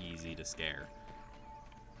very easy to scare.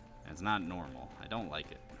 It's not normal. I don't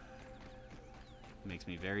like it. It makes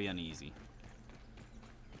me very uneasy.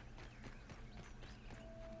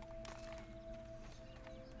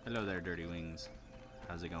 Hello there, Dirty Wings.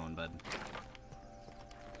 How's it going, bud?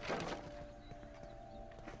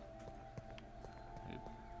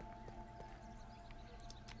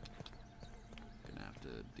 Gonna have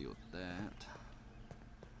to deal with that.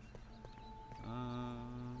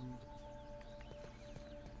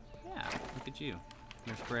 Yeah, look at you.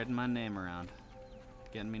 You're spreading my name around.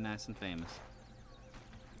 Getting me nice and famous.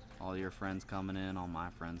 All your friends coming in, all my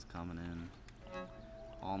friends coming in.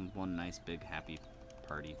 All in one nice big happy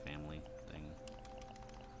party family thing.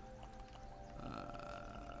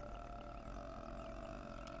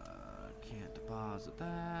 Can't deposit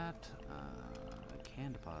that. I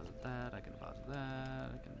can deposit that. I can deposit that.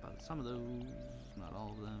 I can deposit some of those, not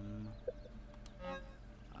all of them.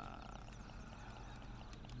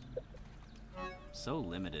 So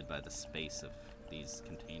limited by the space of these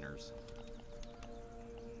containers.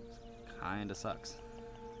 Kinda sucks.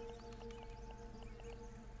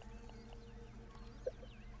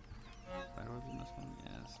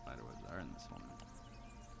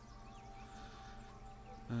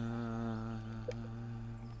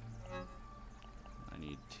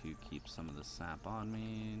 some of the sap on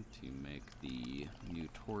me to make the new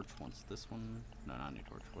torch once this one... No, not new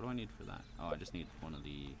torch. What do I need for that? Oh, I just need one of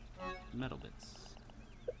the metal bits.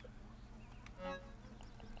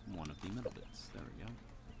 One of the metal bits. There we go.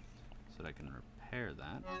 So that I can repair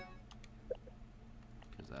that.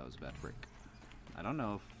 Because that was a bad brick. I don't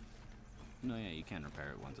know if... No, yeah, you can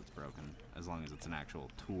repair it once it's broken. As long as it's an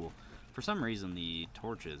actual tool. For some reason, the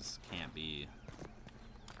torches can't be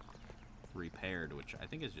repaired, which I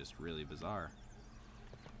think is just really bizarre.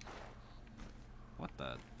 What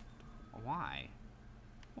the? Why?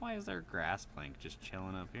 Why is there a grass plank just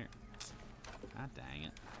chilling up here? God dang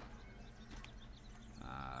it.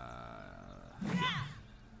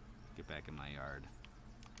 Get back in my yard.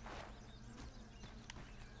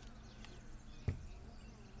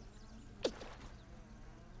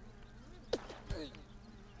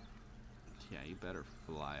 Yeah, you better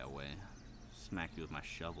fly away. Smack you with my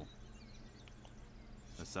shovel.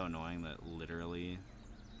 It's so annoying that literally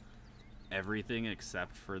everything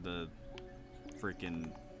except for the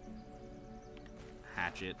freaking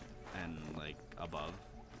hatchet and like above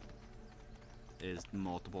is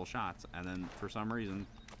multiple shots, and then for some reason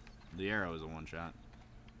the arrow is a one shot.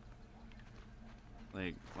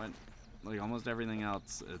 Like what? Like almost everything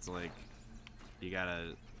else, it's like you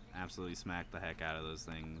gotta absolutely smack the heck out of those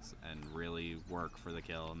things and really work for the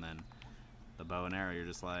kill, and then the bow and arrow, you're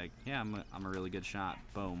just like, yeah, I'm a really good shot.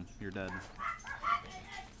 Boom, you're dead.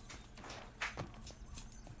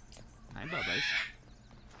 Hi, Bubba's.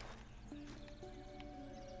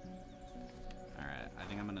 Alright, I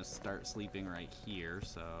think I'm gonna start sleeping right here,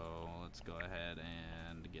 so let's go ahead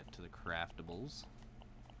and get to the craftables.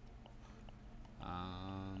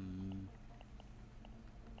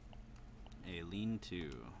 A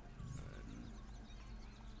lean-to.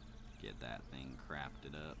 Get that thing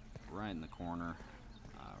crafted up right in the corner.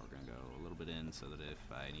 We're gonna go a little bit in so that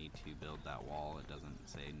if I need to build that wall, it doesn't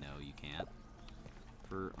say no, you can't,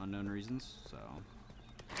 for unknown reasons. So,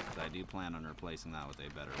 I do plan on replacing that with a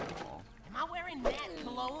better wall. Am I wearing Nat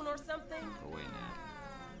cologne or something? Go away,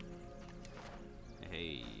 Nat.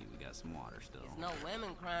 Hey, we got some water still. It's no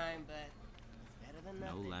lemon crime, but it's better than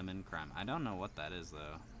nothing. No lemon crime. I don't know what that is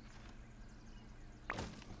though.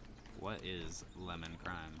 What is lemon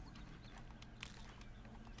crime?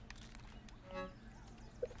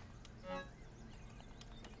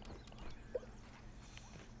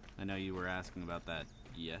 I know you were asking about that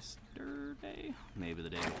yesterday, maybe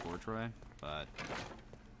the day before, Troy, but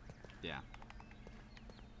yeah.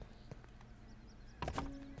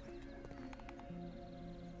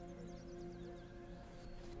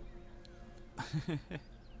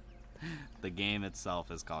 The game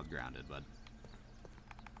itself is called Grounded, bud.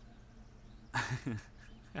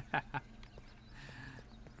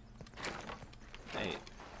 Hey,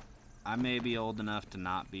 I may be old enough to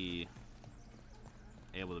not be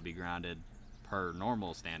able to be grounded per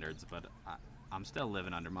normal standards, but I'm still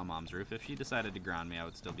living under my mom's roof. If she decided to ground me, I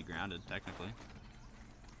would still be grounded, technically.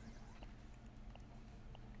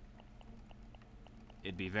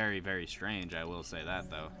 It'd be very, very strange, I will say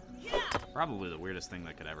that, though. Probably the weirdest thing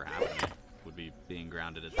that could ever happen to me would be being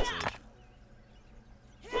grounded at this age.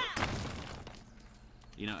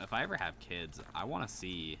 You know, if I ever have kids, I want to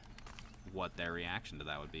see what their reaction to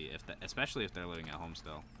that would be, especially if they're living at home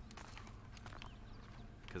still.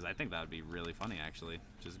 Because I think that would be really funny, actually.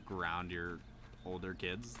 Just ground your older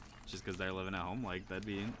kids just because they're living at home. Like, that'd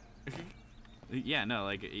be... Yeah, no,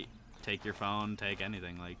 like, take your phone, take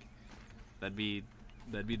anything. Like, that'd be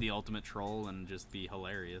the ultimate troll and just be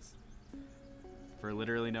hilarious. For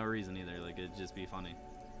literally no reason either. Like, it'd just be funny.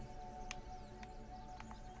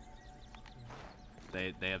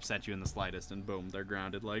 They upset you in the slightest and boom, they're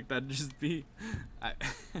grounded. Like, that'd just be...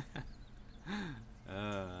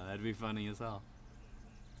 that'd be funny as hell.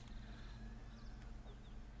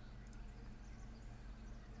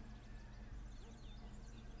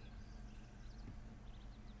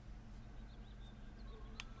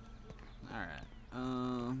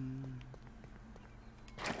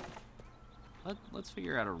 Let's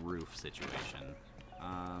figure out a roof situation.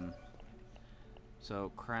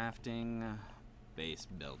 So crafting base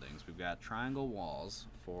buildings. We've got triangle walls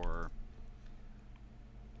for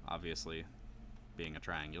obviously being a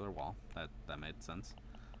triangular wall. That made sense.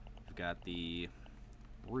 We've got the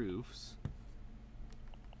roofs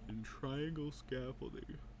and triangle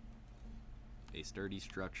scaffolding. A sturdy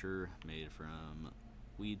structure made from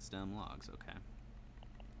weed stem logs. Okay.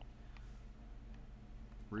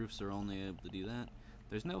 Roofs are only able to do that.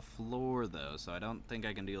 There's no floor though, so I don't think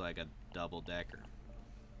I can do like a double decker.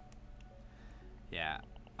 Yeah,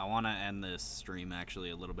 I want to end this stream actually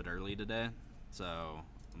a little bit early today, so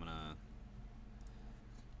I'm gonna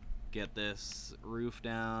get this roof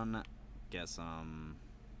down, get some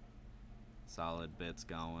solid bits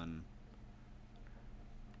going.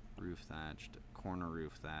 Roof thatched, corner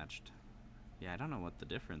roof thatched. Yeah, I don't know what the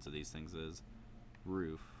difference of these things is.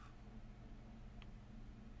 Roof.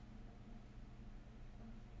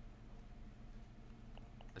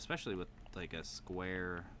 Especially with like a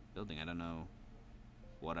square building, I don't know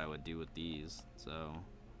what I would do with these, so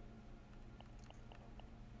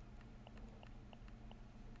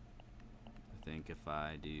I think if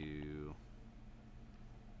I do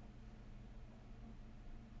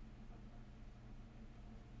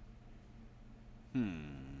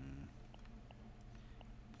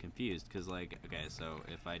confused, because like, okay, so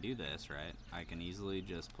if I do this, right, I can easily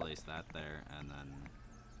just place that there and then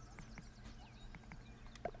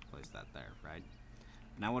place that there, right?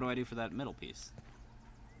 Now what do I do for that middle piece?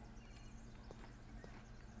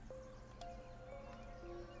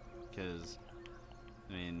 Because,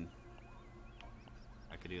 I mean,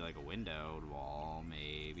 I could do like a windowed wall,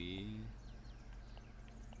 maybe.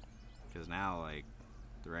 Because now, like,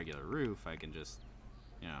 the regular roof, I can just,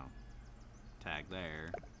 you know, tag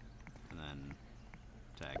there, and then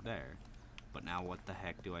tag there. But now what the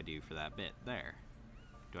heck do I do for that bit there?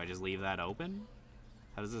 Do I just leave that open?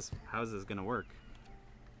 How is this gonna work?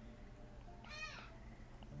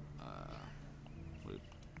 Loop.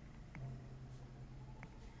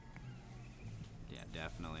 Yeah,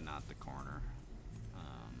 definitely not the corner.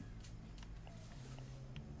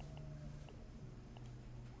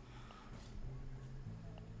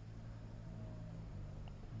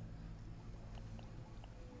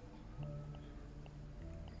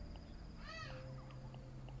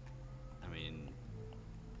 I mean,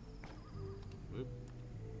 whoop.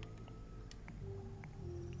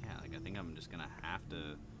 Yeah, like I think I'm just gonna have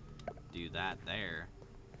to do that there,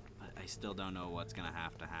 but I still don't know what's gonna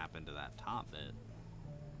have to happen to that top bit.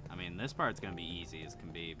 I mean, this part's gonna be easy as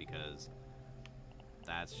can be because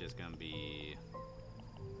that's just gonna be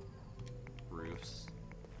roofs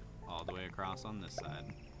all the way across on this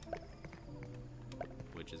side,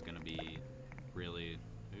 which is gonna be really,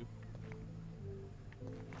 oop.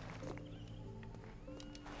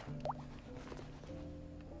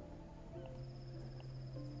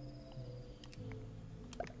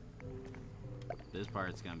 This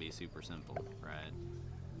part's gonna be super simple, right?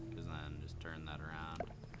 Because then just turn that around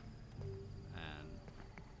and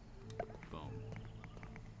boom.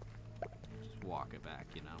 Just walk it back,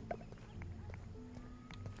 you know?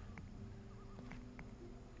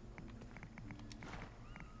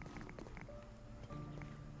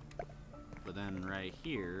 But then right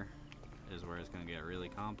here is where it's gonna get really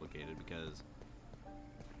complicated because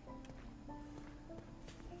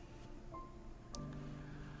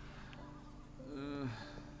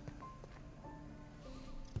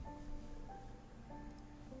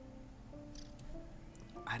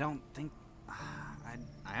I don't think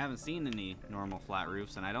I haven't seen any normal flat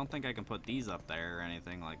roofs, and I don't think I can put these up there or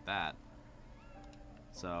anything like that.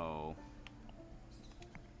 So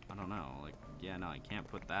I don't know, like, yeah, no, I can't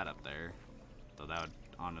put that up there, though that would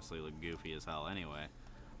honestly look goofy as hell anyway.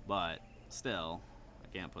 But still, I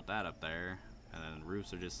can't put that up there, and then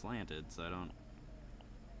roofs are just slanted, so I'm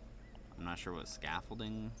not sure what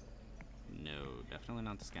scaffolding. No, definitely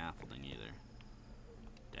not the scaffolding either.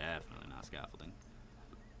 Definitely not scaffolding.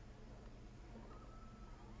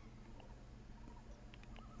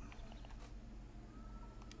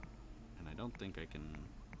 And I don't think I can.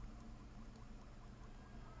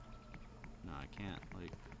 No, I can't,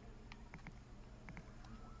 like,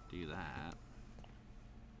 do that.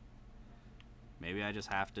 Maybe I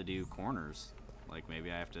just have to do corners. Like,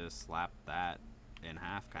 maybe I have to slap that in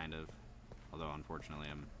half, kind of. Although, unfortunately,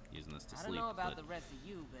 I'm using this to sleep. I don't know about the rest of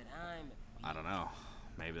you, but I don't know.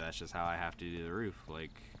 Maybe that's just how I have to do the roof.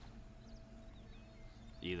 Like,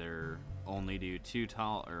 either only do two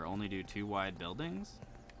tall or only do two wide buildings.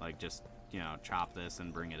 Like, just, you know, chop this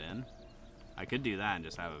and bring it in. I could do that and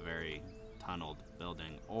just have a very tunneled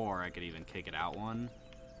building. Or I could even kick it out one.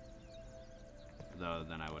 Though,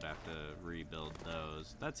 then I would have to rebuild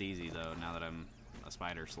those. That's easy, though, now that I'm a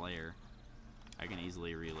spider slayer. I can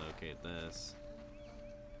easily relocate this.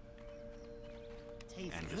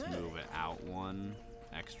 Tastes and just move it out one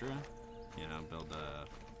extra. You know,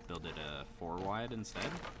 build it a 4 wide instead,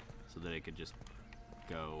 so that it could just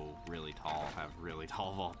go really tall, have really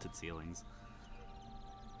tall vaulted ceilings.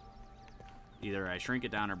 Either I shrink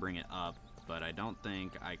it down or bring it up, but I don't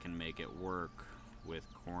think I can make it work with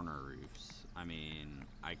corner roofs. I mean,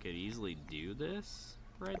 I could easily do this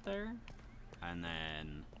right there, and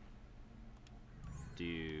then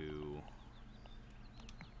do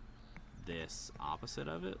this opposite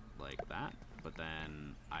of it, like that. but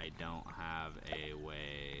then I don't have a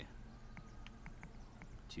way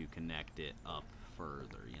to connect it up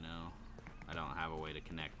further, you know? I don't have a way to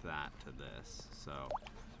connect that to this, so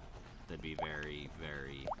that'd be very,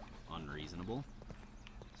 very unreasonable.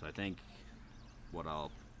 So I think what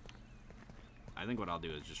I'll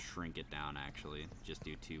do is just shrink it down, actually. Just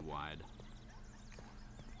do 2 wide.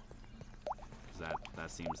 Because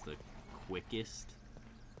that seems the quickest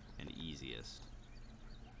and easiest.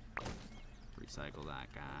 Recycle that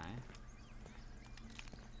guy.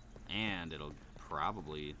 And it'll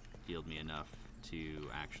probably yield me enough to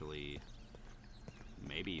actually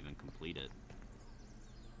maybe even complete it.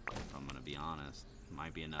 If I'm gonna be honest.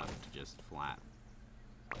 Might be enough to just flat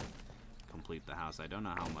complete the house. I don't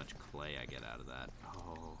know how much clay I get out of that.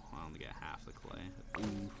 Oh, I only get half the clay.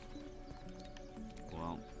 Oof.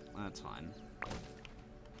 Well, that's fine.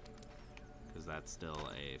 Because that's still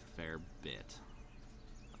a fair bit.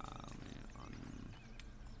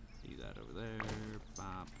 Do that over there.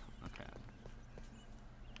 Bop. Okay.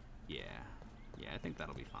 Yeah, I think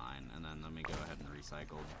that'll be fine. And then let me go ahead and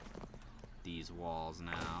recycle these walls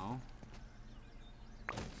now,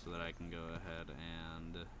 so that I can go ahead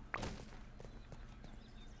and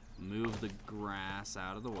move the grass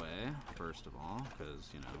out of the way, first of all, because,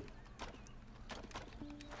 you know,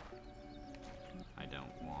 I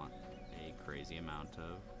don't want a crazy amount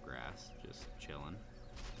of grass just chilling.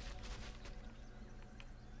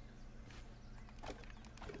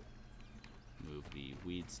 Move the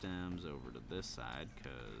weed stems over to this side,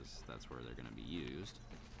 because that's where they're going to be used.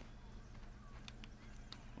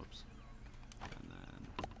 Whoops. And then,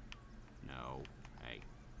 no, hey,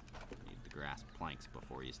 need the grass planks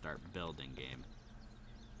before you start building, game.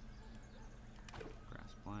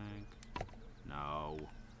 Grass plank. No.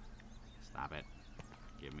 Stop it.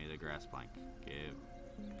 Give me the grass plank. Give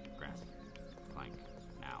grass plank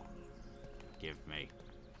now. Give me.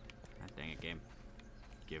 God dang it, game.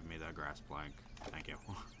 Give me the grass plank. Thank you.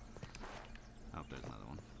 Oh, there's another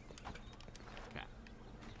one. Okay.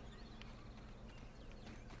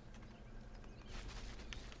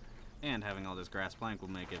 And having all this grass plank will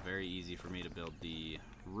make it very easy for me to build the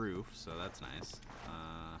roof, so that's nice.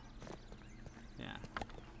 Yeah.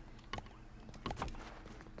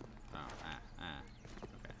 Oh,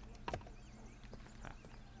 okay.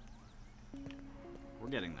 We're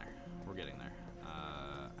getting there. We're getting there.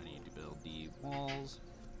 I need to build the walls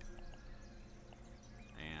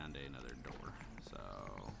and another door. So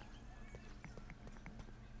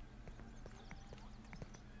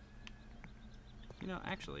you know,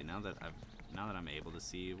 actually, now that I'm able to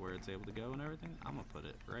see where it's able to go and everything, I'm gonna put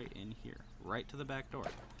it right in here, right to the back door.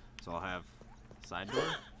 So I'll have side door,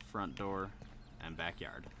 front door, and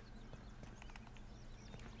backyard.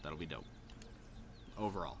 That'll be dope.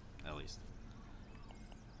 Overall, at least.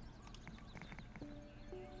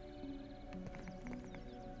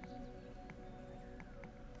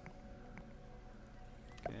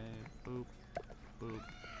 Okay, boop, boop,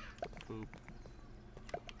 boop,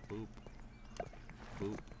 boop,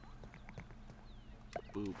 boop,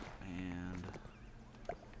 boop, and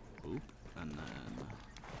boop, and then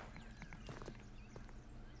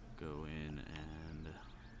go in and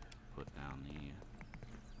put down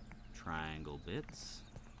the triangle bits.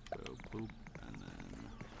 Go boop, and then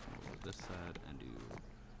over this side and do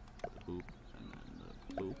the boop, and then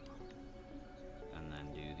the boop, and then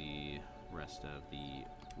do the rest of the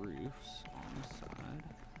roofs on this side.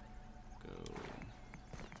 Go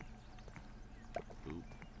boop,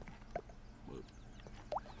 boop,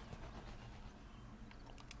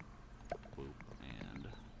 boop, and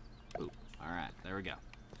boop. Alright, there we go.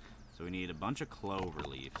 So we need a bunch of clover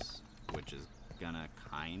leaves, which is gonna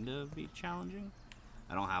kind of be challenging.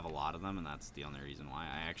 I don't have a lot of them, and that's the only reason why.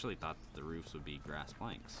 I actually thought that the roofs would be grass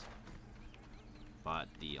planks. But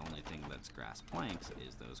the only thing that's grass planks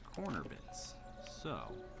is those corner bits.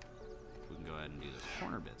 So, we can go ahead and do those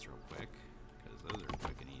corner bits real quick, because those are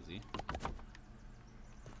quick and easy.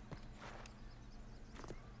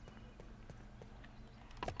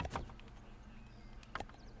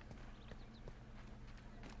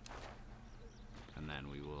 And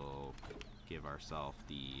then we will give ourselves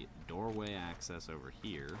the doorway access over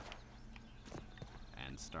here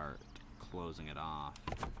and start closing it off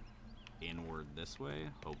inward this way.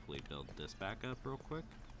 Hopefully build this back up real quick,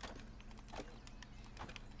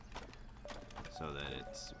 so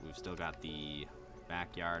that we've still got the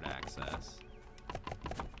backyard access,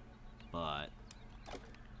 but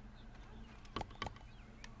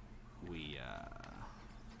we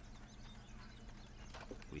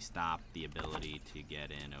stop the ability to get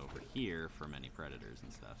in over here from any predators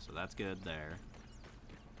and stuff. So that's good there.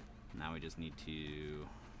 Now we just need to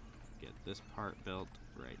get this part built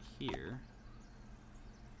right here.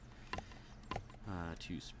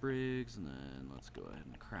 2 sprigs, and then let's go ahead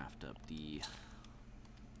and craft up the...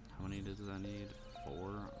 How many does I need? 4?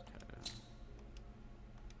 Okay.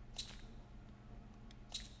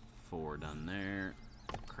 4 done there.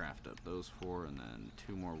 Craft up those 4, and then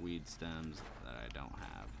 2 more weed stems that I don't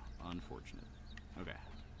have. Unfortunate. Okay.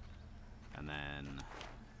 And then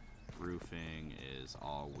roofing is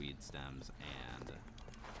all weed stems and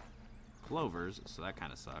clovers, so that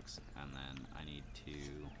kind of sucks. And then I need to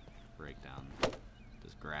break down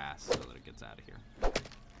this grass so that it gets out of here.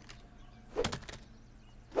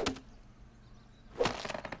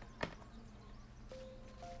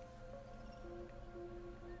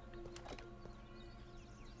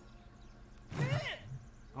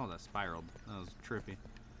 Oh, that spiraled. That was trippy.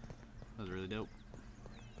 That was really dope.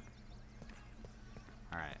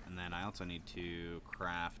 Alright, and then I also need to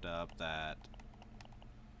craft up that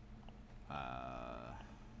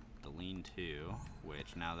the lean-to,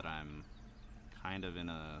 which now that I'm kind of in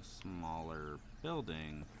a smaller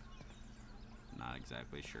building, I'm not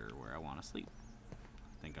exactly sure where I want to sleep.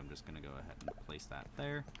 I think I'm just going to go ahead and place that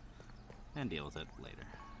there and deal with it later.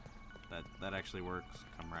 That actually works.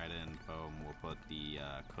 Come right in, boom. We'll put the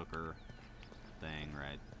cooker thing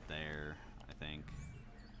right there, I think.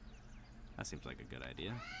 That seems like a good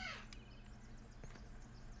idea.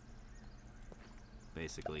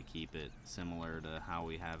 Basically keep it similar to how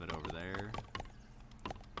we have it over there.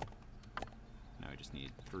 Now we just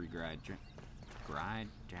need 3 dried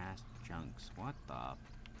jazz chunks. What the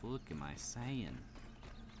fuck am I saying?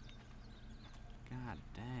 God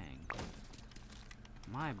dang.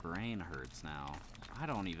 My brain hurts now. I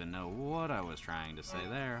don't even know what I was trying to say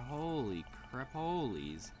there. Holy crap,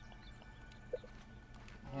 holies.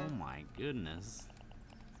 Oh my goodness.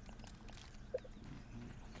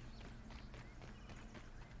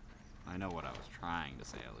 I know what I was trying to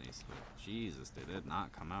say at least, but Jesus, they did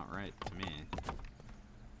not come out right to me.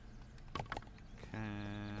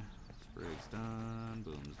 Okay, sprig's done,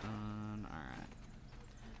 boom's done, alright.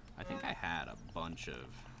 I think I had a bunch of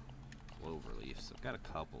clover leaves. I've got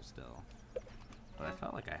a couple still, but I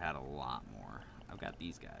felt like I had a lot more. I've got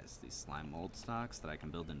these guys, these slime mold stalks that I can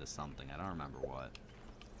build into something. I don't remember what.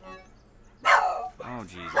 Oh,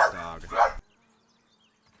 Jesus, dog.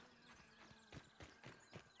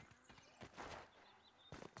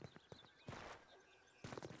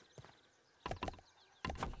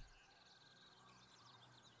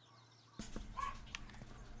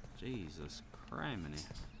 Jesus criminy.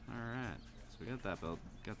 Alright, so we got that built.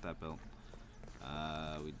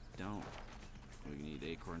 We need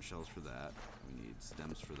acorn shells for that. We need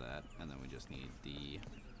stems for that. And then we just need the...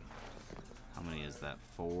 How many is that?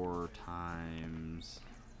 4 times...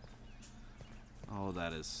 Oh,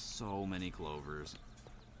 that is so many clovers.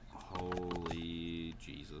 Holy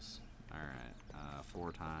Jesus. Alright,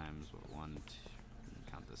 4 times, what, 1, 2,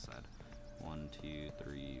 count this side. 1, 2,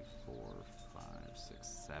 3, 4, 5, 6,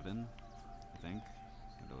 7, I think.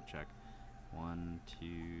 Double check. 1,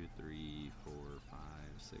 2, 3, 4, 5,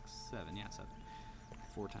 6, 7. Yeah, 7.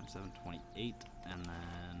 4 times 7, 28. And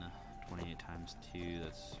then 28 times 2,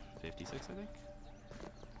 that's 56, I think.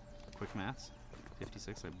 Quick maths.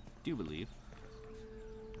 56, I do believe.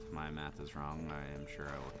 If my math is wrong, I am sure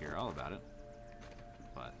I will hear all about it.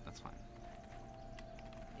 But that's fine.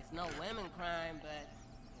 It's no women crime, but it's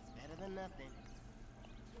better than nothing.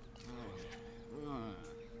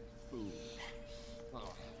 Food.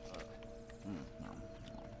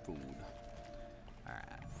 Food.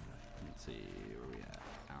 Alright. Let's see, where we at?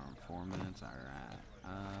 Hour and 4 minutes. Alright.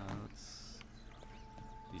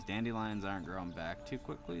 These dandelions aren't growing back too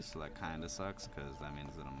quickly, so that kind of sucks, because that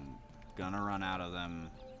means that I'm gonna run out of them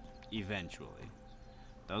eventually.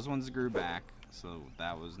 Those ones grew back, so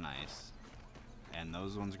that was nice. And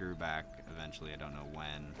those ones grew back eventually. I don't know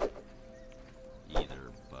when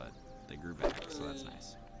either, but they grew back, so that's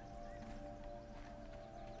nice.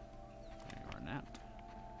 There you are, Nat.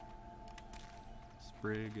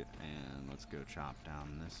 Sprig, and let's go chop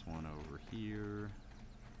down this one over here.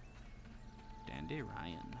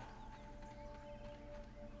 Dandelion.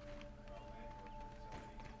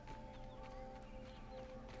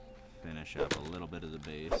 Finish up a little bit of the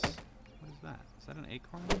base. What is that? Is that an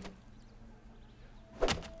acorn?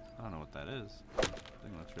 I don't know what that is. I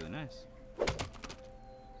think it looks really nice.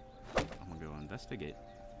 I'm gonna go investigate.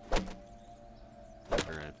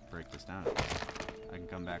 After I break this down, I can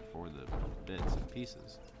come back for the bits and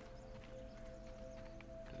pieces.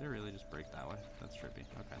 Did it really just break that way? That's trippy.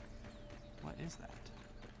 Okay. What is that?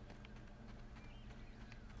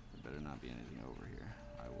 There better not be anything over here.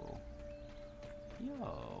 I will...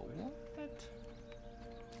 Yo, what?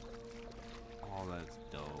 Oh, that's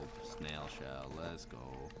dope. Snail shell. Let's go.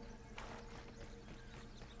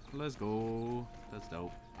 Let's go. That's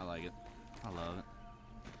dope. I like it. I love it.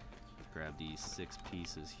 Grab these 6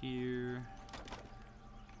 pieces here.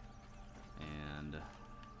 And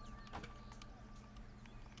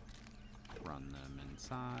run them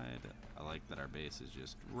inside. I like that our base is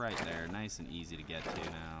just right there. Nice and easy to get to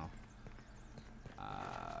now.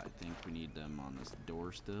 I think we need them on this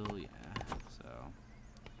door still. Yeah. So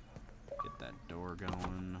get that door going.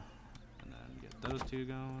 And then get those 2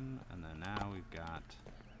 going. And then now we've got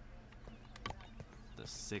the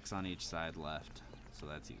 6 on each side left. So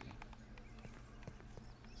that's easy.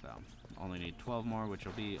 So only need 12 more, which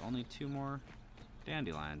will be only 2 more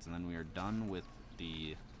dandelions. And then we are done with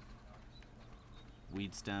the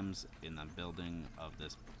weed stems in the building of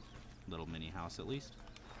this little mini house at least.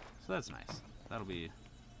 So that's nice. That'll be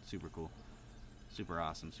super cool, super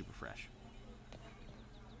awesome, super fresh.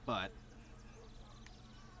 But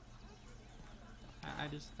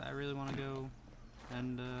I really want to go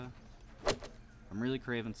and I'm really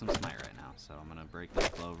craving some smite right now. So I'm gonna break this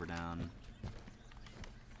clover down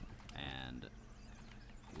and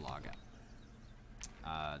log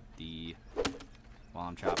out. While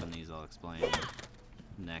I'm chopping these, I'll explain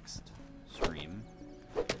next stream.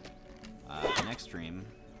 Next stream,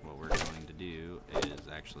 what we're going to do is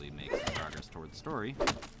actually make some progress toward the story.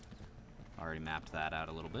 Already mapped that out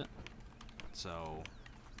a little bit, so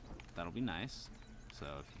that'll be nice. So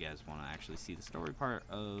if you guys want to actually see the story part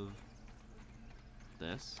of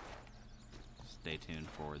this, stay tuned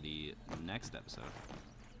for the next episode,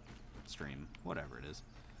 stream, whatever it is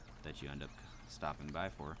that you end up stopping by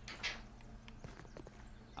for.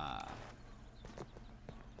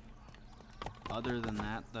 Other than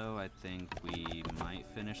that, though, I think we might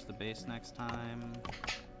finish the base next time,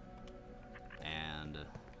 and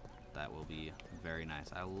that will be very nice.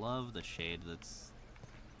 I love the shade that's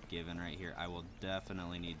given right here. I will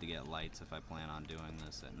definitely need to get lights if I plan on doing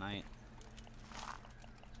this at night,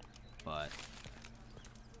 but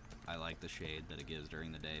I like the shade that it gives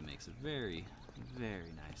during the day. It makes it very,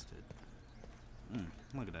 very nice to...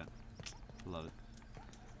 look at that. Love it.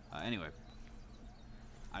 Anyway,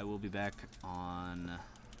 I will be back on,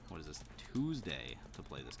 what is this, Tuesday to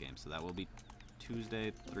play this game. So that will be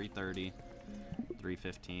Tuesday, 3:30,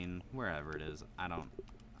 3:15, wherever it is.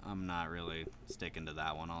 I'm not really sticking to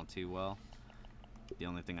that one all too well. The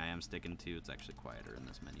only thing I am sticking to, it's actually quieter in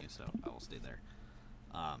this menu, so I will stay there.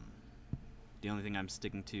 The only thing I'm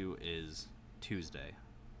sticking to is Tuesday.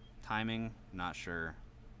 Timing, not sure.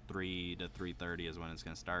 3 to 3:30 is when it's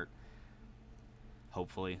going to start.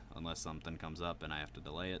 Hopefully, unless something comes up and I have to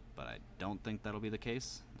delay it, but I don't think that'll be the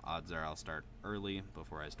case. Odds are I'll start early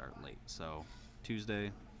before I start late. So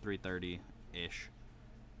Tuesday, 3:30-ish,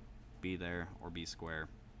 be there or be square.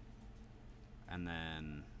 And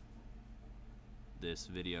then this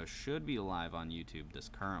video should be live on YouTube, this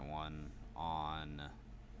current one, on,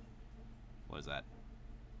 what is that,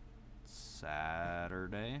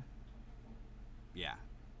 Saturday? Yeah,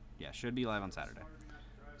 should be live on Saturday.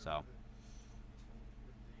 So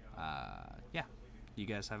yeah, you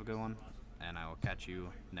guys have a good one, and I will catch you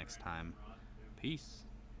next time. Peace.